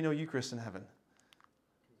 Why would there be no Eucharist in heaven?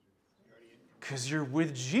 Because you're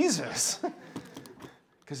with Jesus.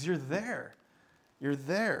 Because you're there. You're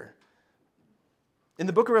there. In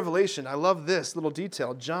the book of Revelation, I love this little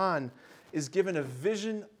detail. John is given a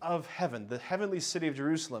vision of heaven, the heavenly city of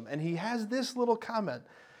Jerusalem, and he has this little comment.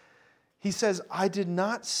 He says, I did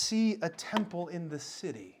not see a temple in the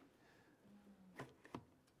city.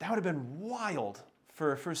 That would have been wild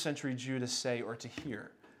for a first century Jew to say or to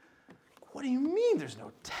hear. What do you mean there's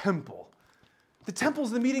no temple? The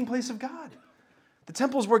temple's the meeting place of God. The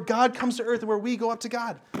temple's where God comes to earth and where we go up to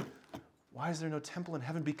God. Why is there no temple in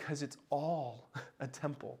heaven? Because it's all a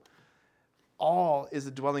temple. All is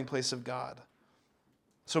the dwelling place of God.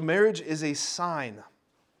 So marriage is a sign.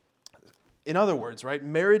 In other words, right,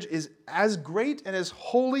 marriage is as great and as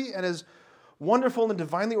holy and as wonderful and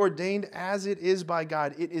divinely ordained as it is by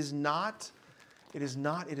God. It is not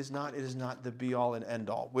the be-all and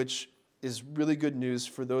end-all, which is really good news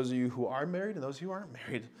for those of you who are married and those who aren't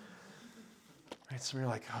married. Right, some of you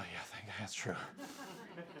are like, oh yeah, thank God, that's true.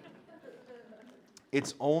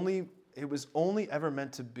 It was only ever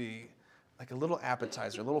meant to be like a little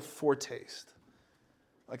appetizer, a little foretaste,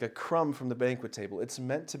 like a crumb from the banquet table. It's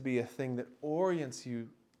meant to be a thing that orients you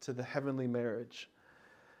to the heavenly marriage.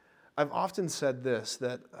 I've often said this,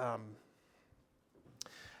 that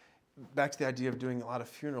back to the idea of doing a lot of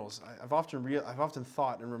funerals, I've often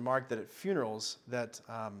thought and remarked that at funerals,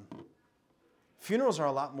 funerals are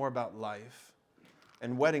a lot more about life,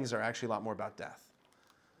 and weddings are actually a lot more about death.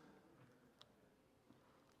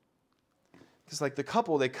 Because like the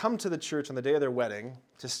couple, they come to the church on the day of their wedding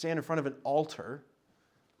to stand in front of an altar,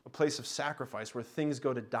 a place of sacrifice where things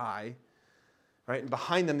go to die, right? And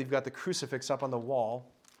behind them, they've got the crucifix up on the wall.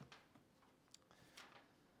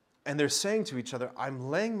 And they're saying to each other, I'm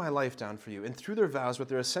laying my life down for you. And through their vows, what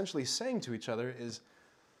they're essentially saying to each other is,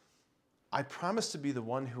 I promise to be the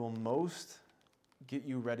one who will most get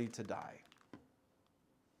you ready to die.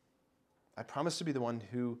 I promise to be the one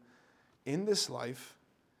who, in this life,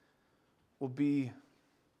 will be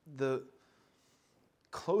the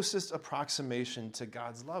closest approximation to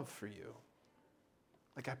God's love for you.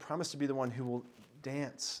 Like, I promise to be the one who will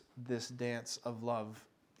dance this dance of love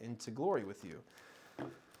into glory with you.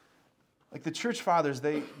 Like the church fathers,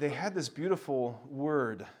 they had this beautiful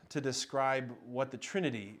word to describe what the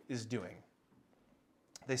Trinity is doing.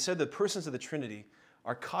 They said the persons of the Trinity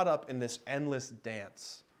are caught up in this endless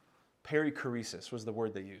dance. Perichoresis was the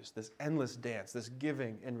word they used. This endless dance, this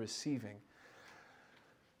giving and receiving.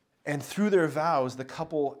 And through their vows, the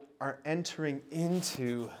couple are entering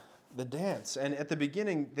into the dance. And at the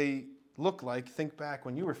beginning, they look like, think back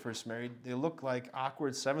when you were first married, they look like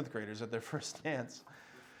awkward seventh graders at their first dance,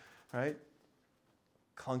 right?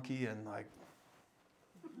 Clunky and like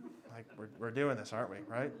we're doing this, aren't we?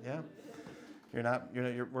 Right? Yeah.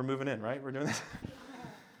 We're moving in, right? We're doing this.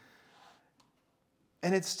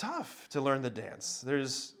 And it's tough to learn the dance.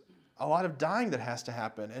 There's a lot of dying that has to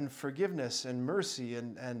happen, and forgiveness and mercy,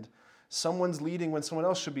 and someone's leading when someone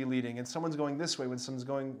else should be leading, and someone's going this way when someone's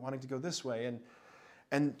wanting to go this way.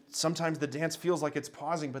 And sometimes the dance feels like it's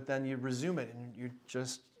pausing, but then you resume it, and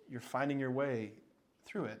you're finding your way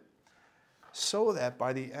through it. So that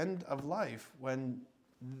by the end of life, when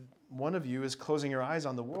one of you is closing your eyes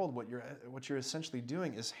on the world, what you're essentially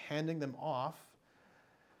doing is handing them off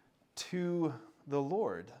to the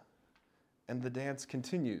Lord, and the dance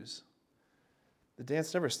continues. The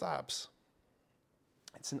dance never stops.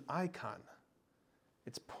 It's an icon.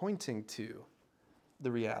 It's pointing to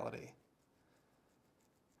the reality.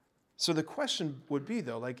 So the question would be,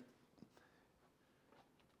 though, like,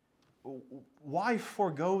 why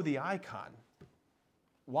forego the icon?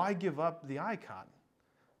 Why give up the icon?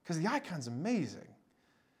 Because the icon's amazing.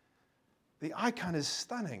 The icon is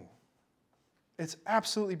stunning. It's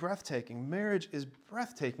absolutely breathtaking. Marriage is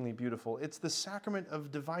breathtakingly beautiful. It's the sacrament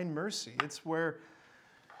of divine mercy. It's where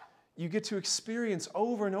you get to experience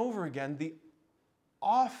over and over again the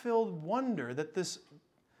awe-filled wonder that there's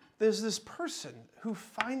this person who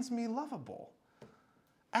finds me lovable.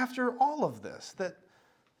 After all of this, that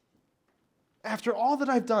after all that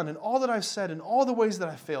I've done and all that I've said and all the ways that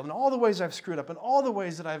I've failed and all the ways I've screwed up and all the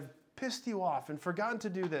ways that I've pissed you off and forgotten to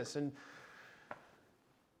do this, and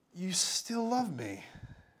you still love me.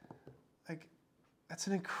 Like, that's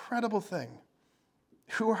an incredible thing.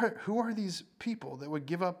 Who are these people that would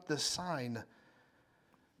give up the sign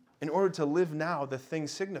in order to live now the thing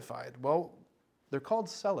signified? Well, they're called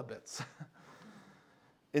celibates.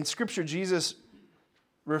 In Scripture, Jesus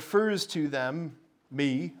refers to them,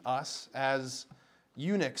 us, as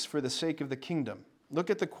eunuchs for the sake of the kingdom. Look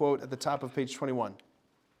at the quote at the top of page 21.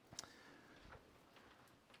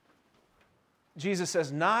 Jesus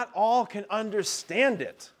says, "Not all can understand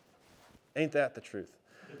it." Ain't that the truth?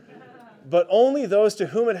 "But only those to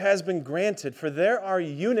whom it has been granted. For there are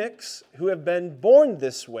eunuchs who have been born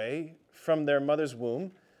this way from their mother's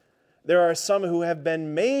womb. There are some who have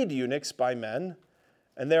been made eunuchs by men,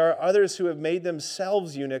 and there are others who have made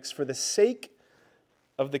themselves eunuchs for the sake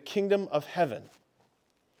of the kingdom of heaven.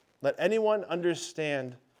 Let anyone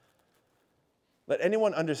understand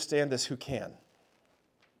this who can."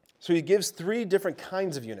 So he gives three different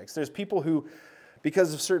kinds of eunuchs. There's people who,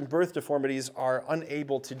 because of certain birth deformities, are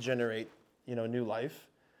unable to generate, new life.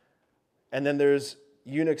 And then there's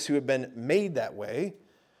eunuchs who have been made that way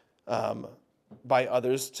by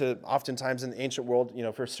others to, oftentimes in the ancient world,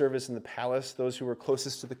 for service in the palace, those who were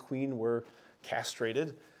closest to the queen were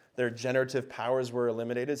castrated. Their generative powers were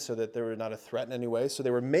eliminated so that they were not a threat in any way. So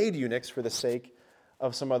they were made eunuchs for the sake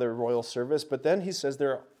of some other royal service. But then he says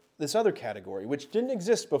there are this other category, which didn't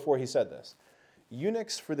exist before he said this.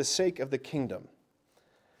 Eunuchs for the sake of the kingdom.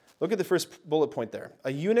 Look at the first bullet point there.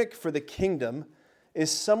 A eunuch for the kingdom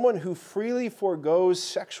is someone who freely forgoes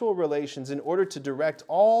sexual relations in order to direct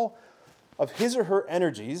all of his or her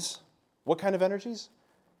energies. What kind of energies?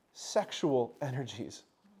 Sexual energies.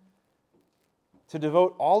 To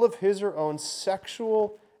devote all of his or her own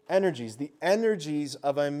sexual energies, the energies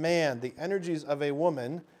of a man, the energies of a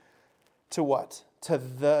woman, to what? To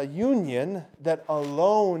the union that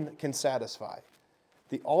alone can satisfy.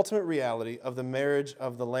 The ultimate reality of the marriage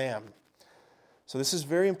of the Lamb. So this is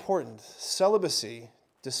very important. Celibacy,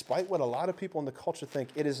 despite what a lot of people in the culture think,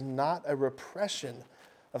 it is not a repression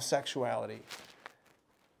of sexuality.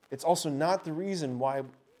 It's also not the reason why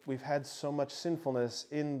we've had so much sinfulness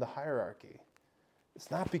in the hierarchy.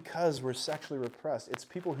 It's not because we're sexually repressed. It's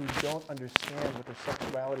people who don't understand what their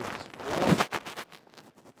sexuality is for.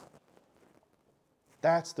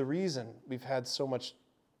 That's the reason we've had so much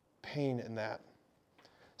pain in that.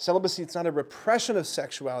 Celibacy, it's not a repression of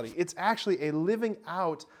sexuality. It's actually a living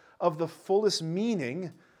out of the fullest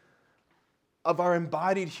meaning of our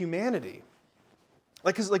embodied humanity.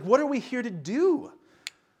 Because what are we here to do?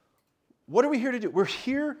 What are we here to do? We're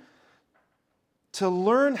here to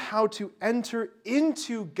learn how to enter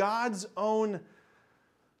into God's own,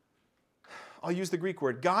 I'll use the Greek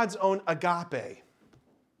word, God's own agape.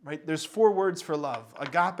 Right? There's 4 words for love: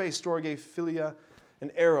 agape, storge, philia,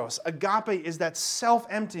 and eros. Agape is that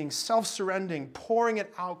self-emptying, self-surrendering, pouring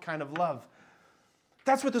it out kind of love.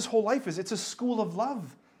 That's what this whole life is. It's a school of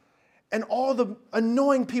love. And all the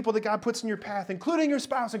annoying people that God puts in your path, including your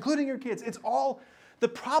spouse, including your kids, it's all the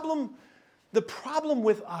problem. The problem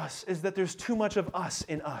with us is that there's too much of us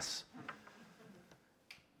in us.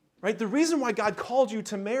 Right? The reason why God called you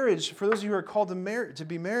to marriage, for those of you who are called to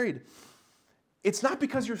be married, it's not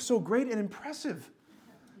because you're so great and impressive.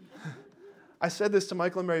 I said this to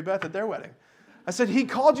Michael and Mary Beth at their wedding. I said, He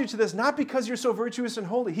called you to this not because you're so virtuous and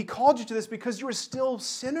holy. He called you to this because you are still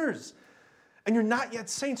sinners. And you're not yet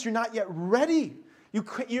saints. You're not yet ready.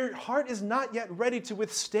 Your heart is not yet ready to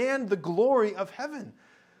withstand the glory of heaven.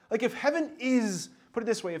 Like if heaven is, put it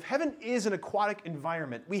this way, if heaven is an aquatic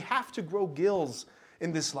environment, we have to grow gills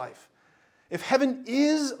in this life. If heaven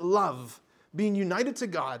is love, being united to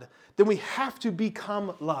God, then we have to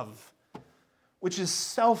become love, which is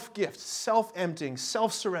self-gift, self-emptying,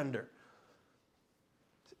 self-surrender.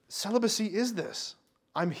 Celibacy is this.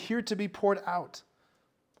 I'm here to be poured out.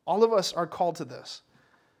 All of us are called to this.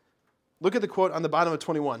 Look at the quote on the bottom of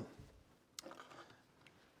 21.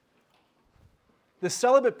 The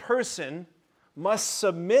celibate person must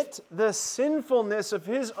submit the sinfulness of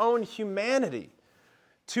his own humanity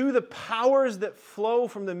to the powers that flow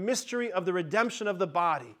from the mystery of the redemption of the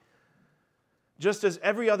body, just as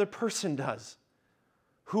every other person does,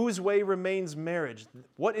 whose way remains marriage.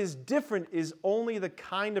 What is different is only the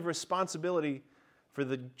kind of responsibility for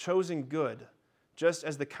the chosen good, just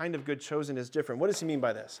as the kind of good chosen is different. What does he mean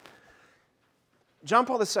by this? John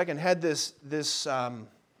Paul II had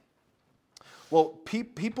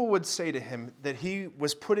people would say to him that he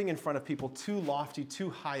was putting in front of people too lofty, too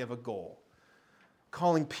high of a goal,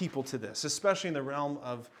 calling people to this, especially in the realm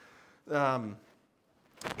of,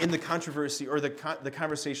 in the controversy or the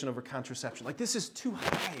conversation over contraception. Like, this is too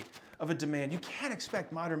high of a demand. You can't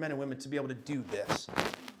expect modern men and women to be able to do this.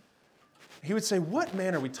 He would say, what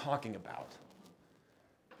man are we talking about?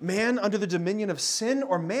 Man under the dominion of sin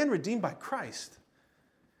or man redeemed by Christ?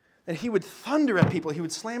 And he would thunder at people. He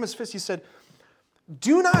would slam his fist. He said,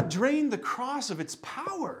 do not drain the cross of its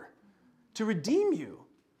power to redeem you.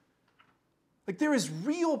 Like, there is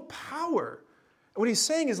real power. And what he's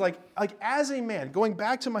saying is like as a man, going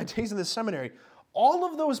back to my days in the seminary, all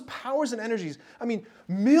of those powers and energies, I mean,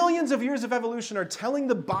 millions of years of evolution are telling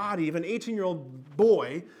the body of an 18-year-old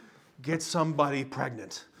boy, get somebody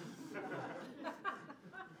pregnant.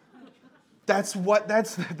 That's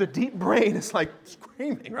the deep brain is like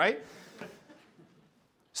screaming, right?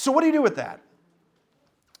 So what do you do with that?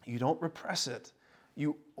 You don't repress it.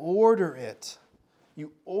 You order it.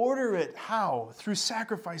 You order it how? Through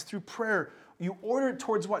sacrifice, through prayer. You order it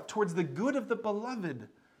towards what? Towards the good of the beloved.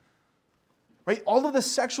 Right? All of the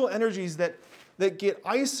sexual energies that get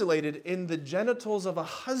isolated in the genitals of a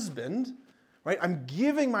husband, right? I'm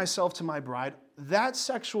giving myself to my bride. That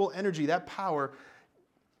sexual energy, that power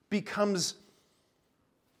becomes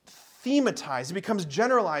thematized. It becomes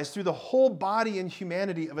generalized through the whole body and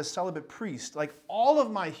humanity of a celibate priest. Like, all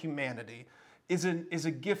of my humanity is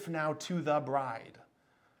a gift now to the bride.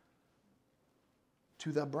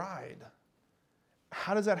 To the bride.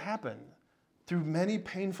 How does that happen? Through many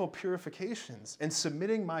painful purifications and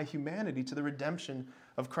submitting my humanity to the redemption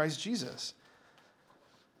of Christ Jesus.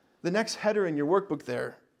 The next header in your workbook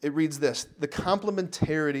there, it reads this: the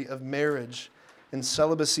complementarity of marriage and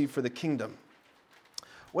celibacy for the kingdom.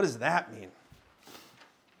 What does that mean?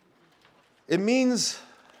 It means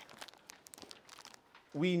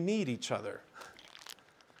we need each other.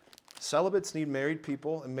 Celibates need married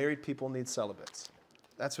people, and married people need celibates.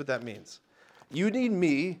 That's what that means. You need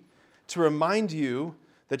me to remind you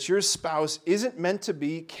that your spouse isn't meant to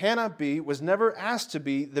be, cannot be, was never asked to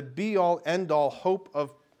be the be-all, end-all hope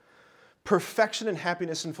of perfection and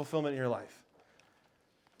happiness and fulfillment in your life.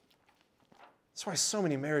 That's why so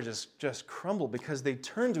many marriages just crumble, because they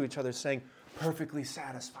turn to each other saying, perfectly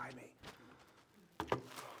satisfy me.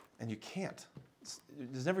 And you can't.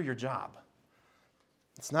 It's never your job.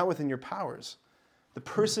 It's not within your powers. The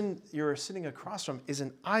person you're sitting across from is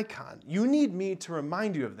an icon. You need me to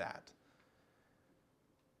remind you of that.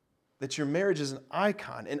 That your marriage is an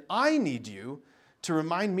icon. And I need you to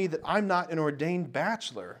remind me that I'm not an ordained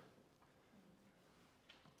bachelor.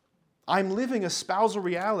 I'm living a spousal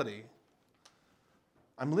reality.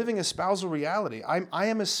 I'm living a spousal reality. I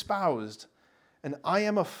am espoused, and I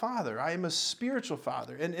am a father. I am a spiritual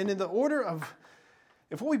father. And in the order of,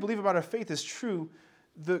 if what we believe about our faith is true,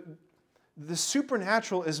 the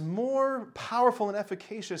supernatural is more powerful and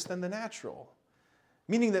efficacious than the natural.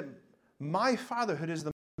 Meaning that my fatherhood is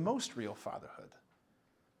the most real fatherhood.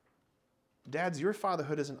 Dads, your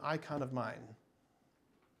fatherhood is an icon of mine.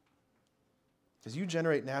 Because you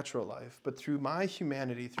generate natural life, but through my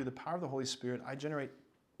humanity, through the power of the Holy Spirit, I generate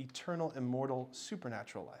eternal, immortal,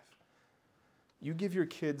 supernatural life. You give your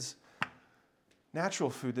kids natural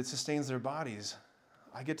food that sustains their bodies.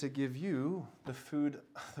 I get to give you the food,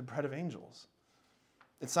 the bread of angels.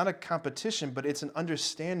 It's not a competition, but it's an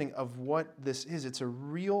understanding of what this is. It's a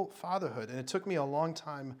real fatherhood, and it took me a long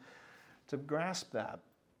time to grasp that.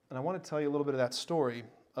 And I want to tell you a little bit of that story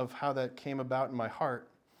of how that came about in my heart.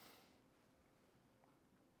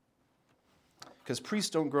 Because priests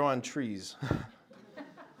don't grow on trees.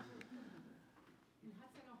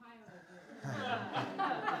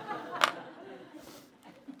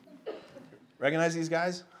 Recognize these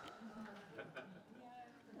guys?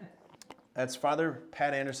 That's Father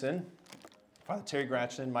Pat Anderson, Father Terry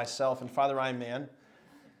Gratchen, myself, and Father Ryan Mann,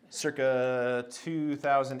 circa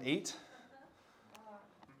 2008.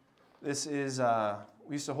 This is,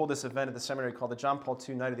 we used to hold this event at the seminary called the John Paul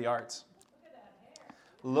II Night of the Arts.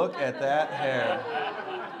 Look at that hair.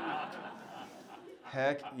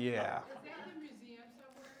 Heck yeah.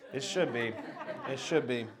 It should be. It should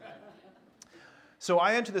be. So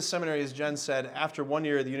I entered the seminary, as Jen said, after 1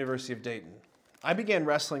 year at the University of Dayton. I began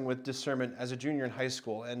wrestling with discernment as a junior in high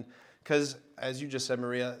school, and because, as you just said,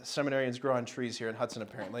 Maria, seminarians grow on trees here in Hudson,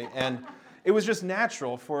 apparently, and it was just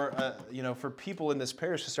natural for for people in this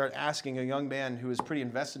parish to start asking a young man who was pretty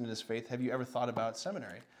invested in his faith, "Have you ever thought about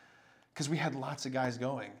seminary?" Because we had lots of guys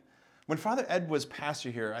going. When Father Ed was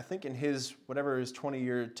pastor here, I think in his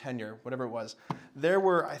 20-year tenure, whatever it was, there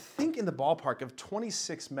were, I think, in the ballpark of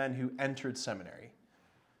 26 men who entered seminary.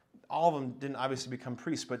 All of them didn't obviously become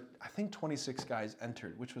priests, but I think 26 guys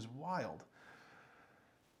entered, which was wild.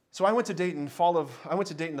 So I went to Dayton in the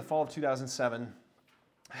fall of 2007.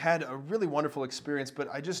 Had a really wonderful experience, but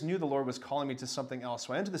I just knew the Lord was calling me to something else.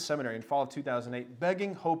 So I entered the seminary in fall of 2008,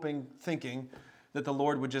 begging, hoping, thinking that the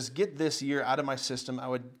Lord would just get this year out of my system. I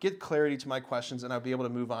would get clarity to my questions, and I'd be able to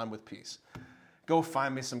move on with peace. Go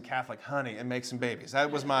find me some Catholic honey and make some babies.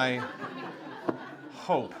 That was my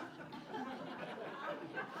hope.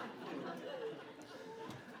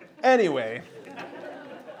 Anyway,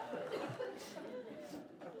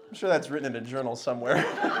 I'm sure that's written in a journal somewhere.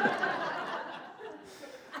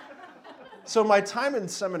 So my time in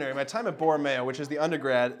seminary, my time at Borromeo, which is the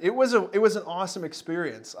undergrad, it was an awesome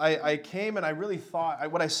experience. I came and I really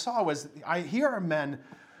thought, what I saw was, here are men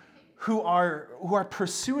who are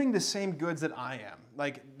pursuing the same goods that I am.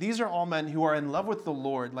 Like, these are all men who are in love with the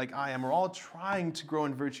Lord like I am. We're all trying to grow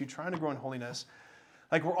in virtue, trying to grow in holiness.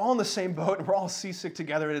 Like, we're all in the same boat and we're all seasick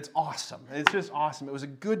together, and it's awesome. It's just awesome. It was a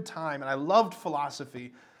good time, and I loved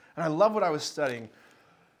philosophy, and I loved what I was studying.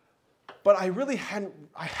 But I really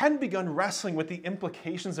hadn't begun wrestling with the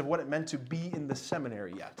implications of what it meant to be in the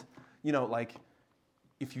seminary yet. You know, like,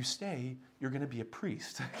 if you stay, you're going to be a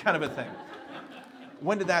priest, kind of a thing.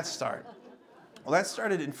 When did that start? Well, that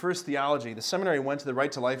started in First Theology. The seminary went to the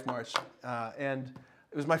Right to Life March, and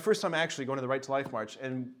it was my first time actually going to the Right to Life March.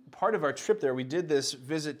 And part of our trip there, we did this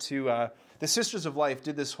visit to the Sisters of Life,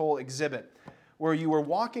 did this whole exhibit where you were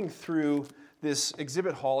walking through this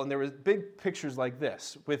exhibit hall, and there were big pictures like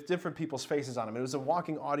this with different people's faces on them. It was a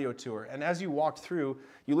walking audio tour. And as you walked through,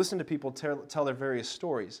 you listened to people tell their various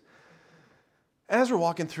stories. And as we're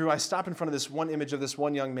walking through, I stop in front of this one image of this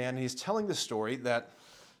one young man, and he's telling the story that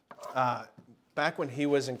back when he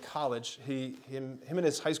was in college, him and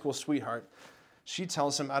his high school sweetheart, she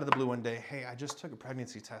tells him out of the blue one day, "Hey, I just took a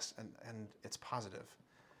pregnancy test, and it's positive."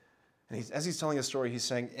 And as he's telling the story, he's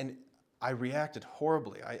saying, "And I reacted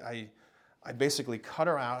horribly. I basically cut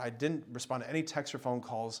her out. I didn't respond to any texts or phone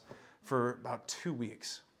calls for about 2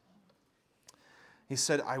 weeks." He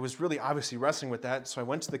said, "I was really obviously wrestling with that, so I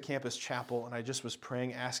went to the campus chapel and I just was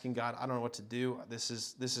praying, asking God, I don't know what to do. This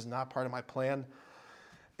is not part of my plan."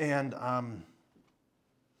 And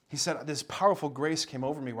he said, "This powerful grace came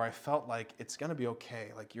over me where I felt like it's going to be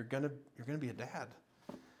okay. Like, you're going to be a dad."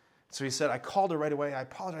 So he said, "I called her right away. I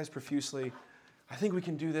apologized profusely. I think we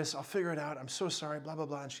can do this. I'll figure it out. I'm so sorry, blah, blah,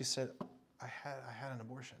 blah." And she said, I had an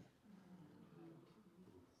abortion.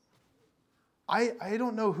 I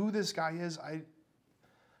don't know who this guy is.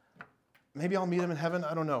 Maybe I'll meet him in heaven.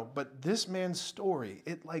 I don't know. But this man's story,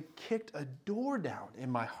 it like kicked a door down in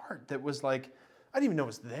my heart that was like, I didn't even know it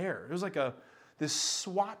was there. It was like this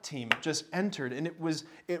SWAT team just entered, and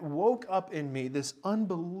it woke up in me this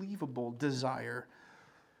unbelievable desire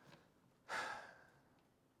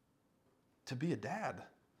to be a dad.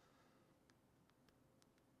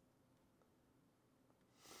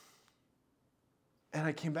 And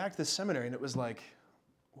I came back to the seminary, and it was like,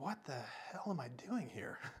 what the hell am I doing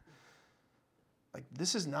here? Like,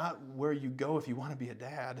 this is not where you go if you want to be a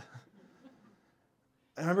dad.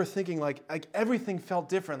 I remember thinking, like everything felt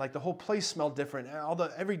different. Like, the whole place smelled different.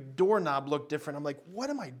 Every doorknob looked different. I'm like, what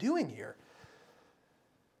am I doing here?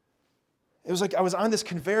 It was like I was on this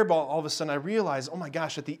conveyor belt. All of a sudden, I realized, oh my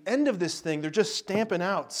gosh, at the end of this thing, they're just stamping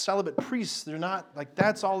out celibate priests. They're not, like,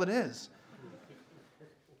 that's all it is.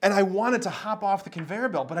 And I wanted to hop off the conveyor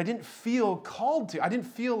belt, but I didn't feel called to. I didn't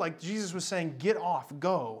feel like Jesus was saying, get off,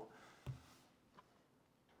 go.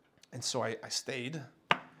 And so I stayed.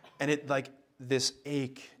 And it, like, this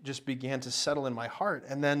ache just began to settle in my heart.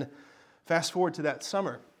 And then fast forward to that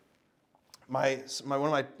summer. One of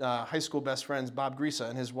my high school best friends, Bob Grisa,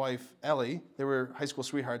 and his wife, Ellie, they were high school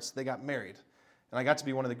sweethearts. They got married. And I got to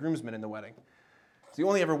be one of the groomsmen in the wedding. It's the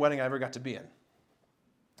only ever wedding I ever got to be in.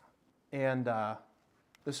 And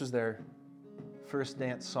this was their first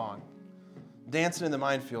dance song, "Dancing in the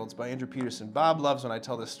Minefields" by Andrew Peterson. Bob loves when I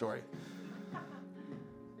tell this story.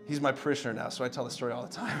 He's my parishioner now, so I tell the story all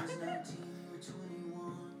the time.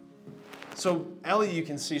 So Ellie, you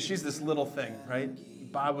can see, she's this little thing, right?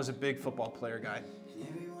 Bob was a big football player guy.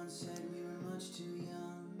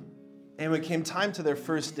 And when it came time to their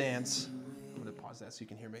first dance, I'm going to pause that so you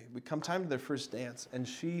can hear me. We come time to their first dance, and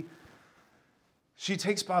she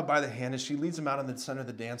takes Bob by the hand and she leads him out on the center of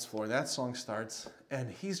the dance floor. That song starts,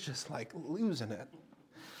 and he's just like losing it.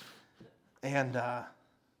 And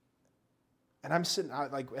I'm sitting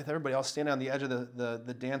out like with everybody else, standing on the edge of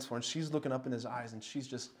the dance floor, and she's looking up in his eyes, and she's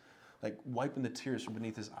just like wiping the tears from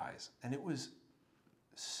beneath his eyes. And it was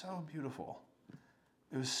so beautiful.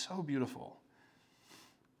 It was so beautiful.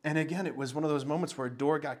 And again, it was one of those moments where a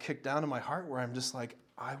door got kicked down in my heart where I'm just like,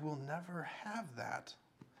 I will never have that.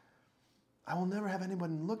 I will never have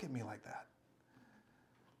anyone look at me like that.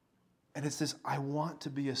 And it's this, I want to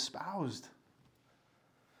be espoused.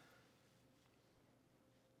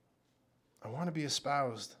 I want to be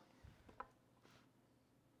espoused.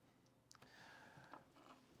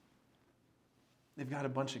 They've got a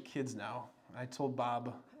bunch of kids now. I told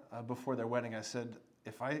Bob before their wedding, I said,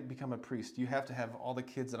 if I become a priest, you have to have all the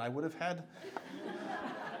kids that I would have had.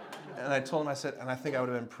 And I told him, I said, and I think I would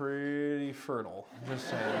have been pretty fertile. Just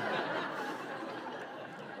saying.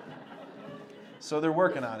 So they're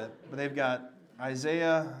working on it. But they've got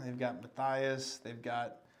Isaiah, they've got Matthias, they've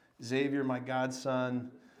got Xavier, my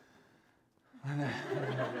godson.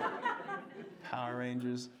 Power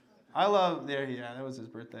Rangers. I love, that was his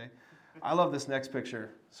birthday. I love this next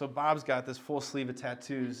picture. So Bob's got this full sleeve of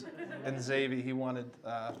tattoos, and Xavier, he wanted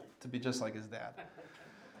to be just like his dad.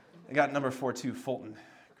 I got number 4 too, Fulton.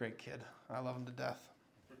 Great kid. I love him to death.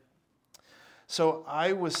 So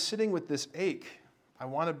I was sitting with this ache. I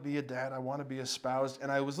want to be a dad. I want to be espoused.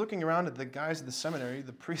 And I was looking around at the guys at the seminary,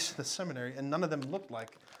 the priests of the seminary, and none of them looked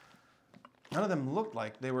like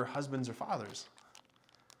they were husbands or fathers.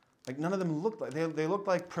 Like none of them looked like, they looked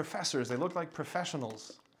like professors. They looked like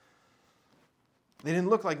professionals. They didn't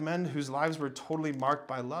look like men whose lives were totally marked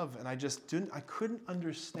by love. And I couldn't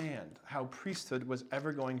understand how priesthood was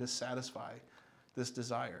ever going to satisfy this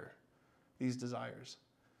desire, these desires.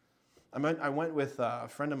 I went with a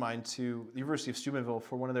friend of mine to the University of Steubenville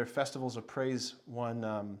for one of their festivals of praise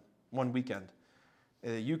one weekend,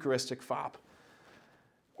 a Eucharistic fop,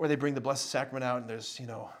 where they bring the Blessed Sacrament out and there's,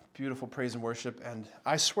 beautiful praise and worship. And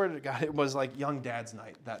I swear to God, it was like young dad's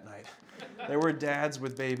night that night. There were dads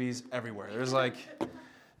with babies everywhere. There was like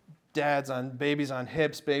babies on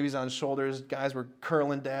hips, babies on shoulders. Guys were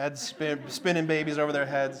curling dads, spinning babies over their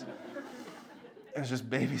heads. It was just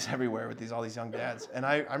babies everywhere with all these young dads. And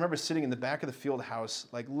I remember sitting in the back of the field house,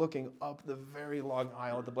 like looking up the very long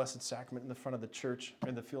aisle at the Blessed Sacrament in the front of the church, or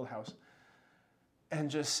in the field house,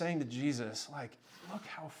 and just saying to Jesus, like, look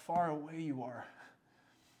how far away you are.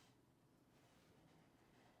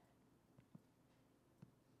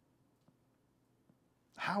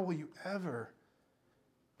 How will you ever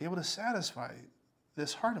be able to satisfy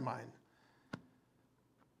this heart of mine?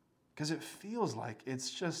 Because it feels like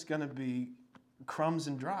it's just going to be crumbs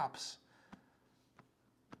and drops.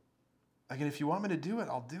 Again, if you want me to do it,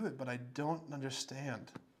 I'll do it, but I don't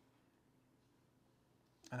understand.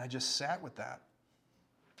 And I just sat with that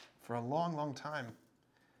for a long, long time.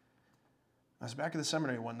 I was back at the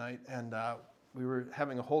seminary one night, and we were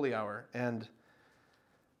having a holy hour, and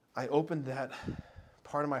I opened that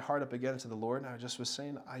part of my heart up again to the Lord, and I just was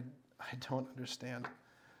saying, I don't understand.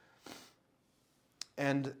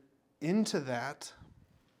 And into that,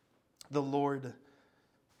 the Lord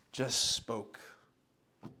just spoke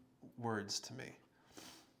words to me.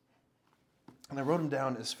 And I wrote them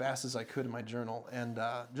down as fast as I could in my journal. And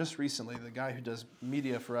just recently, the guy who does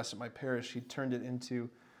media for us at my parish, he turned it into,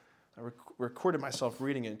 I recorded myself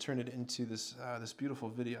reading it and turned it into this beautiful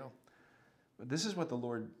video. But this is what the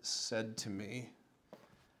Lord said to me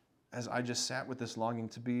as I just sat with this longing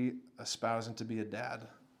to be a spouse and to be a dad.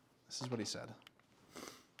 This is what he said.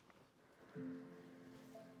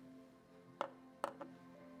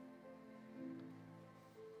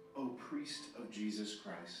 O priest of Jesus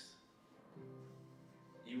Christ,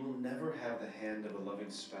 you will never have the hand of a loving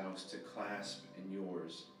spouse to clasp in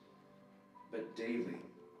yours, but daily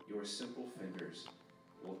your simple fingers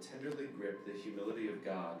will tenderly grip the humility of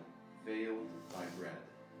God veiled by bread.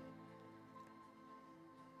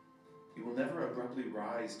 You will never abruptly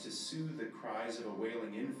rise to soothe the cries of a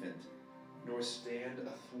wailing infant, nor stand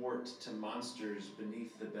athwart to monsters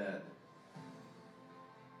beneath the bed.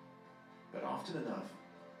 But often enough,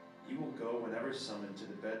 you will go whenever summoned to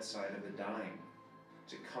the bedside of the dying,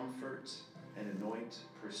 to comfort and anoint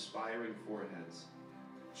perspiring foreheads,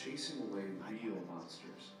 chasing away real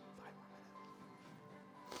monsters.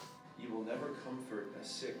 You will never comfort a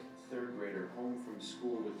sick third grader home from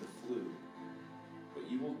school with the flu, but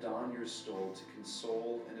you will don your stole to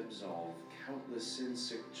console and absolve countless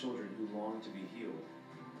sin-sick children who long to be healed.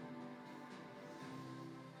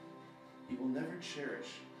 You will never cherish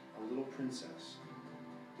a little princess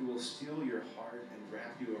who will steal your heart and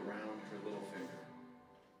wrap you around her little finger,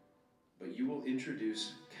 but you will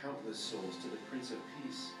introduce countless souls to the Prince of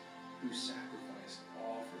Peace who sacrificed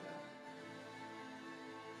all for them.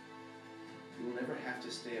 You will never have to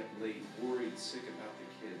stay up late, worried sick about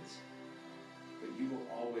the kids, but you will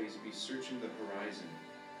always be searching the horizon,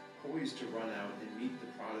 poised to run out and meet the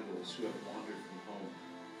prodigals who have wandered from home.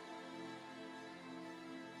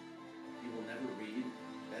 You will never read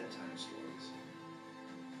bedtime stories,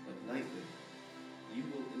 but nightly you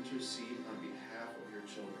will intercede on behalf of your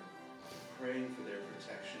children, praying for their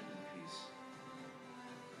protection and peace.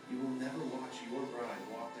 You will never watch your bride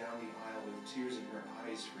walk down the aisle with tears in her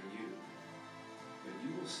eyes for you, but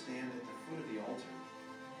you will stand at the foot of the altar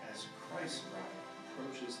as Christ's bride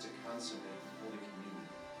approaches to consummate Holy Communion.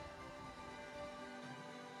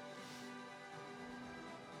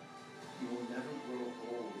 You will never grow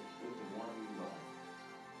old with the one you love,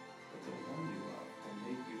 but the one you love will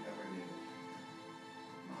make you ever new.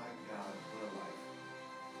 My God, what a life,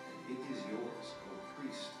 and it is yours, O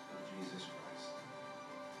priest of Jesus Christ.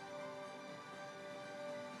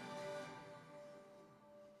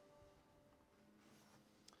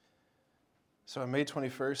 So on May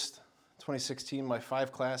 21st, 2016, my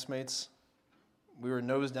 5 classmates, we were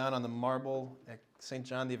nose down on the marble at St.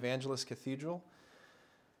 John the Evangelist Cathedral.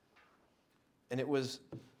 And it was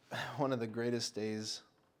one of the greatest days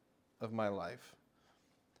of my life.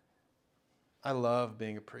 I love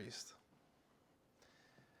being a priest.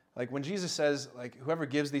 Like when Jesus says, like, whoever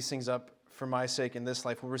gives these things up for my sake in this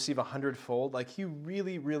life will receive 100-fold, like he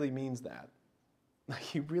really, really means that. Like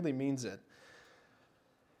he really means it.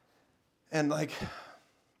 And like,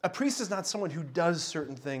 a priest is not someone who does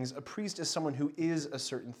certain things. A priest is someone who is a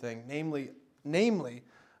certain thing, namely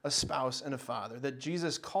a spouse and a father. That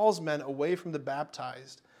Jesus calls men away from the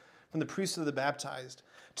baptized, from the priesthood of the baptized,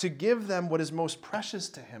 to give them what is most precious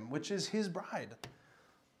to him, which is his bride.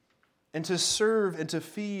 And to serve and to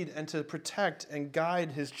feed and to protect and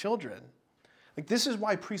guide his children. Like this is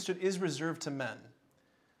why priesthood is reserved to men.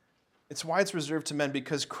 It's why it's reserved to men,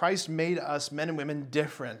 because Christ made us, men and women,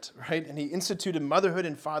 different, right? And he instituted motherhood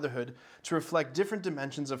and fatherhood to reflect different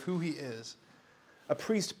dimensions of who he is. A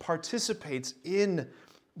priest participates in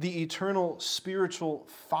the eternal spiritual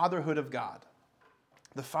fatherhood of God.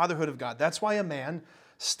 The fatherhood of God. That's why a man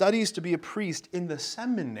studies to be a priest in the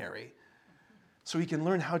seminary, so he can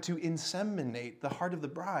learn how to inseminate the heart of the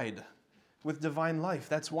bride with divine life.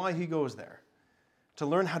 That's why he goes there. To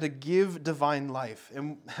learn how to give divine life.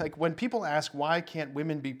 And like when people ask, why can't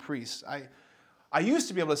women be priests? I used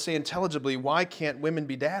to be able to say intelligibly, why can't women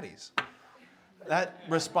be daddies? That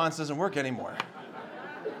response doesn't work anymore.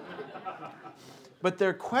 But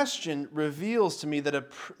their question reveals to me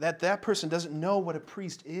that that person doesn't know what a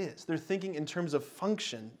priest is. They're thinking in terms of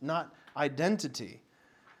function, not identity.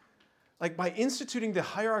 Like by instituting the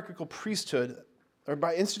hierarchical priesthood, or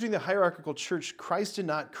by instituting the hierarchical church, Christ did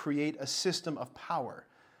not create a system of power.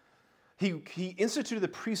 He instituted the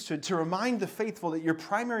priesthood to remind the faithful that your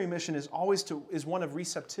primary mission is one of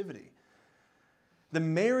receptivity. The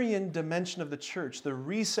Marian dimension of the church, the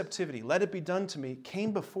receptivity, let it be done to me,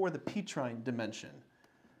 came before the Petrine dimension.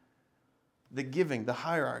 The giving, the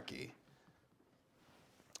hierarchy.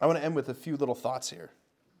 I want to end with a few little thoughts here.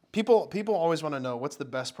 People always want to know, what's the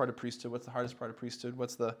best part of priesthood? What's the hardest part of priesthood?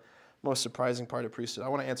 What's the most surprising part of priesthood? I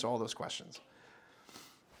want to answer all those questions.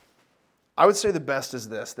 I would say the best is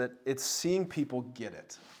this, that it's seeing people get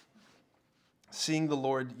it. Seeing the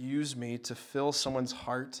Lord use me to fill someone's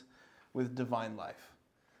heart with divine life.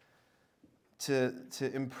 To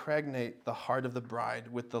impregnate the heart of the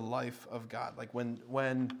bride with the life of God. Like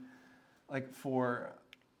when for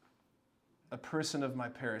a person of my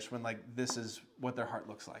parish, when like this is what their heart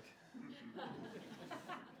looks like.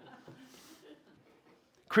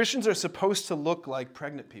 Christians are supposed to look like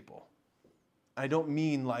pregnant people. I don't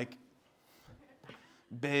mean like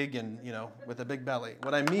big and, with a big belly.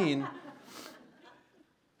 What I mean,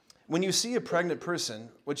 when you see a pregnant person,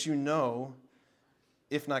 what you know,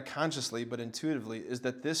 if not consciously but intuitively, is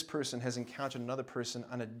that this person has encountered another person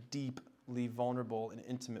on a deeply vulnerable and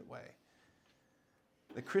intimate way.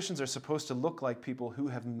 The Christians are supposed to look like people who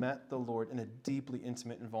have met the Lord in a deeply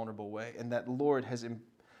intimate and vulnerable way, and that Lord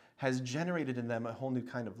has generated in them a whole new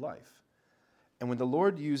kind of life. And when the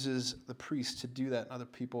Lord uses the priest to do that in other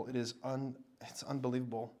people, it's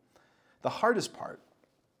unbelievable. The hardest part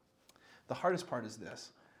is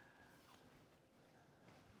this.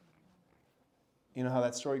 You know how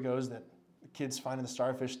that story goes, that the kid's finding the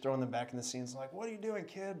starfish, throwing them back in the sea, and it's like, what are you doing,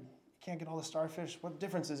 kid? You can't get all the starfish. What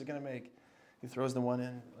difference is it going to make? He throws the one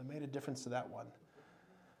in. It made a difference to that one.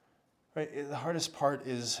 Right? The hardest part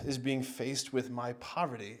is being faced with my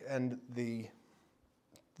poverty and the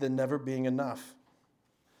never being enough.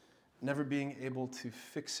 Never being able to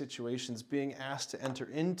fix situations, being asked to enter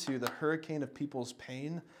into the hurricane of people's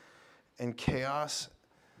pain and chaos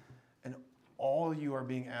and all all you are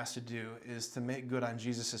being asked to do is to make good on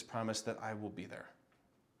Jesus' promise that I will be there.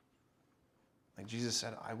 Like Jesus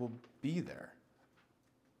said, I will be there.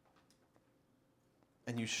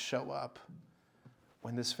 And you show up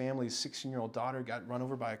when this family's 16-year-old daughter got run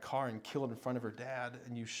over by a car and killed in front of her dad,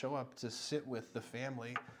 and you show up to sit with the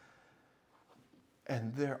family,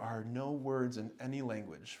 and there are no words in any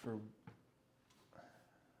language for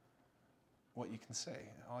what you can say.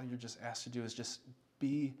 All you're just asked to do is just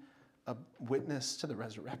be a witness to the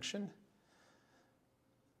resurrection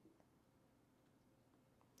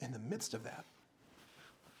in the midst of that.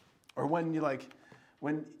 Or when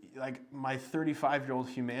my 35-year-old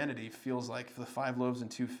humanity feels like the 5 loaves and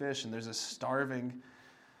 2 fish, and there's a starving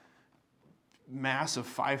mass of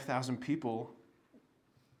 5,000 people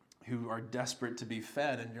who are desperate to be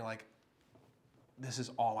fed, and you're like, this is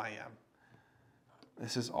all I am.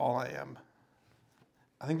 This is all I am.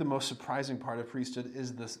 I think the most surprising part of priesthood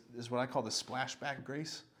is what I call the splashback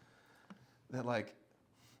grace. That, like,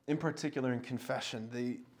 in particular in confession,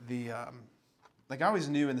 like I always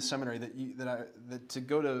knew in the seminary that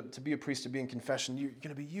to be a priest, to be in confession, you're going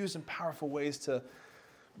to be used in powerful ways to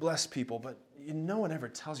bless people, but no one ever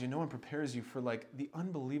tells you, no one prepares you for like the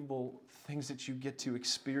unbelievable things that you get to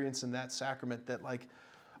experience in that sacrament that like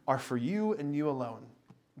are for you and you alone,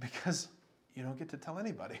 because you don't get to tell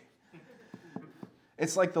anybody.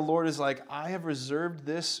 It's like the Lord is like, I have reserved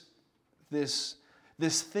this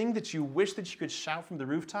thing that you wish that you could shout from the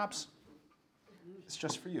rooftops. It's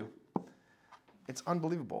just for you. It's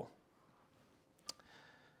unbelievable.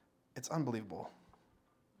 It's unbelievable.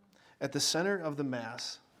 At the center of the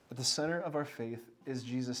Mass, at the center of our faith, is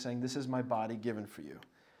Jesus saying, this is my body given for you.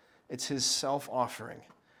 It's his self-offering.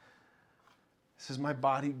 This is my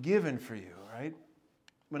body given for you, right?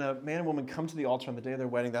 When a man and woman come to the altar on the day of their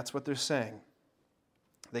wedding, that's what they're saying.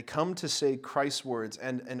 They come to say Christ's words,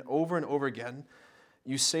 and over again,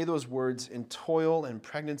 you say those words in toil and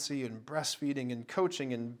pregnancy and breastfeeding and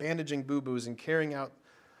coaching and bandaging boo-boos and carrying out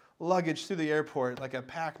luggage through the airport like a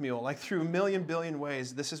pack mule, like through a million billion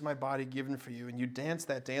ways. This is my body given for you. And you dance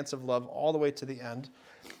that dance of love all the way to the end.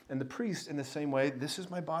 And the priest, in the same way, this is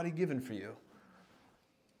my body given for you.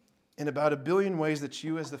 In about a billion ways that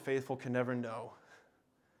you as the faithful can never know.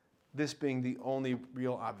 This being the only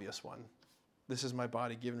real obvious one. This is my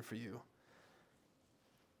body given for you.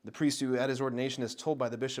 The priest who at his ordination is told by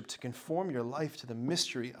the bishop to conform your life to the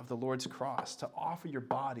mystery of the Lord's cross, to offer your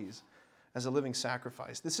bodies as a living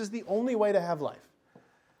sacrifice. This is the only way to have life.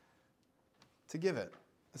 To give it.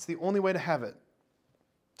 It's the only way to have it.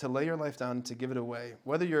 To lay your life down and to give it away.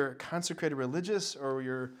 Whether you're consecrated religious or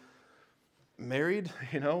you're married,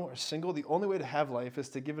 or single, the only way to have life is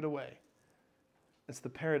to give it away. It's the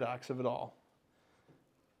paradox of it all.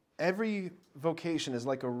 Every vocation is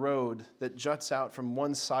like a road that juts out from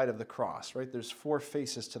one side of the cross, right? There's 4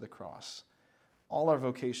 faces to the cross. All our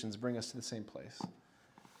vocations bring us to the same place.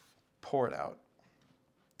 Pour it out.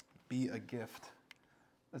 Be a gift.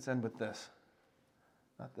 Let's end with this.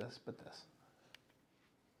 Not this, but this.